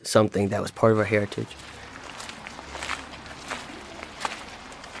witness something that was part of our heritage.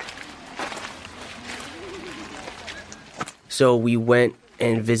 So we went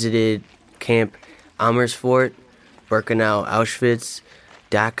and visited Camp Amersfoort, Birkenau, Auschwitz,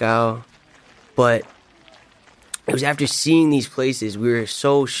 Dachau. But it was after seeing these places, we were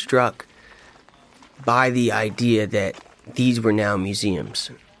so struck by the idea that these were now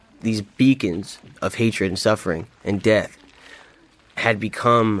museums. These beacons of hatred and suffering and death had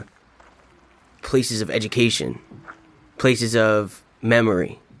become places of education, places of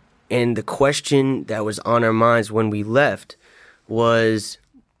memory. And the question that was on our minds when we left was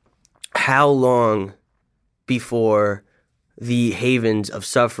how long before the havens of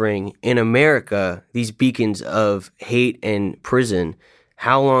suffering in America, these beacons of hate and prison,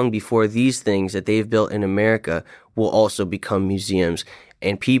 how long before these things that they've built in America will also become museums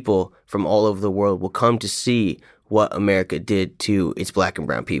and people from all over the world will come to see what America did to its black and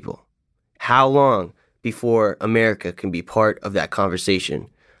brown people? How long before America can be part of that conversation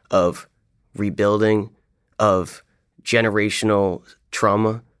of rebuilding, of generational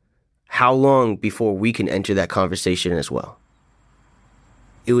trauma? How long before we can enter that conversation as well?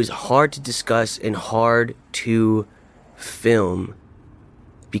 It was hard to discuss and hard to film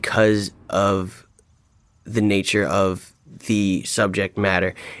because of the nature of the subject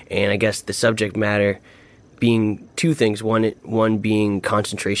matter. And I guess the subject matter being 2 things. One being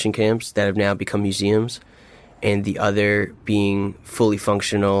concentration camps that have now become museums, and the other being fully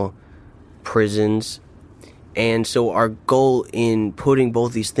functional prisons. And so our goal in putting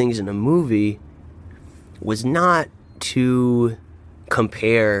both these things in a movie was not to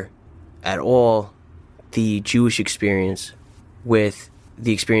compare at all the Jewish experience with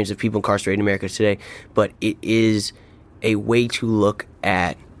the experience of people incarcerated in America today, but it is a way to look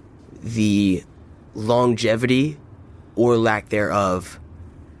at the longevity or lack thereof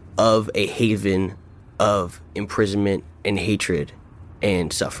of a haven of imprisonment and hatred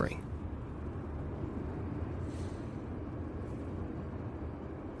and suffering.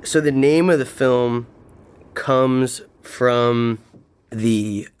 So the name of the film comes from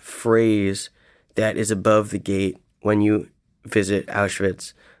the phrase that is above the gate when you visit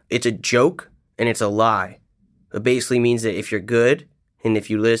Auschwitz. It's a joke and it's a lie. It basically means that if you're good and if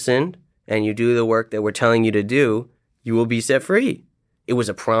you listen and you do the work that we're telling you to do, you will be set free. It was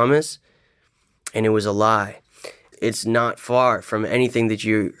a promise and it was a lie. It's not far from anything that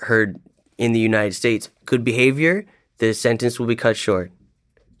you heard in the United States. Good behavior, the sentence will be cut short.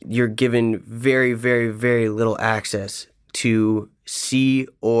 You're given very, very, very little access to see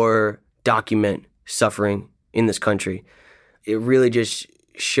or document suffering in this country. It really just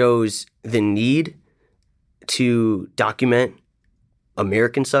shows the need to document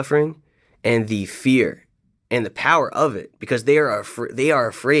American suffering and the fear and the power of it, because they are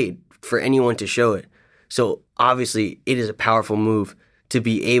afraid for anyone to show it. So obviously it is a powerful move to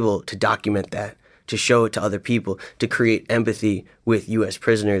be able to document that, to show it to other people, to create empathy with U.S.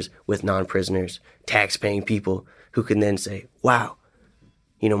 prisoners, with non-prisoners, tax-paying people who can then say, wow,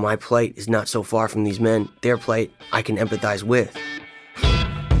 you know, my plight is not so far from these men. Their plight I can empathize with.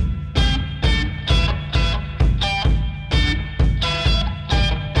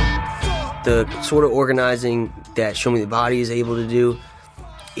 The sort of organizing that Show Me the Body is able to do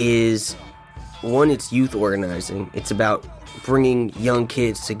is, one, it's youth organizing. It's about bringing young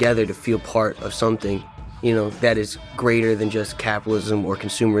kids together to feel part of something, you know, that is greater than just capitalism or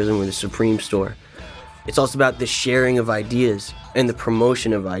consumerism or the Supreme store. It's also about the sharing of ideas and the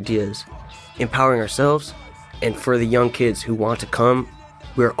promotion of ideas, empowering ourselves. And for the young kids who want to come,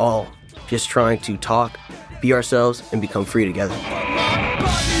 we're all just trying to talk, be ourselves, and become free together.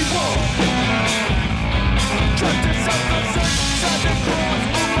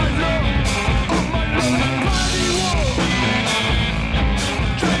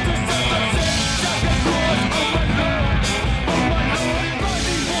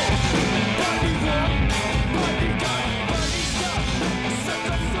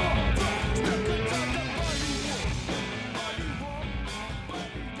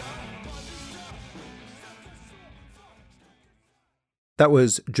 That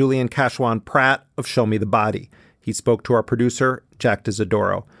was Julian Cashwan Pratt of Show Me the Body. He spoke to our producer, Jack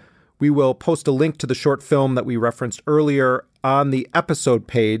D'Isidoro. We will post a link to the short film that we referenced earlier on the episode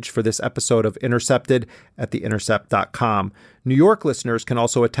page for this episode of Intercepted at theintercept.com. New York listeners can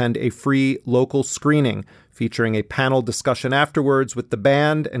also attend a free local screening featuring a panel discussion afterwards with the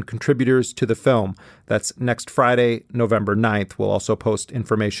band and contributors to the film. That's next Friday, November 9th. We'll also post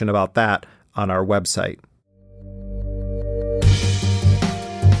information about that on our website.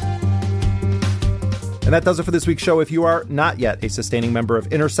 And that does it for this week's show. If you are not yet a sustaining member of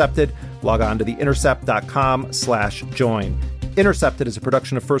Intercepted, log on to theintercept.com/join. Intercepted is a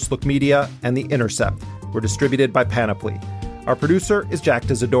production of First Look Media and The Intercept. We're distributed by Panoply. Our producer is Jack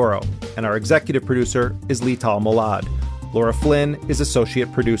D'Isidoro, and our executive producer is Lital Molad. Laura Flynn is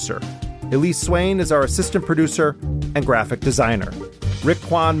associate producer. Elise Swain is our assistant producer and graphic designer. Rick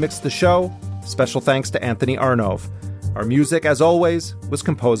Kwan mixed the show. Special thanks to Anthony Arnove. Our music, as always, was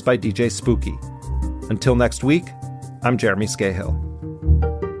composed by DJ Spooky. Until next week, I'm Jeremy Scahill.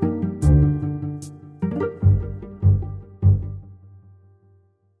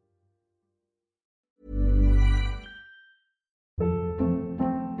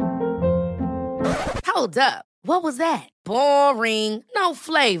 Hold up. What was that? Boring. No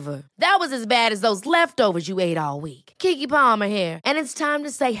flavor. That was as bad as those leftovers you ate all week. Keke Palmer here, and it's time to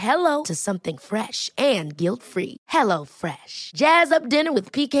say hello to something fresh and guilt-free. HelloFresh. Jazz up dinner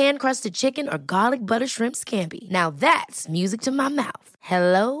with pecan-crusted chicken or garlic butter shrimp scampi. Now that's music to my mouth.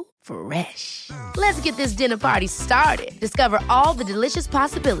 HelloFresh. Let's get this dinner party started. Discover all the delicious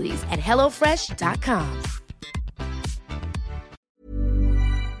possibilities at HelloFresh.com.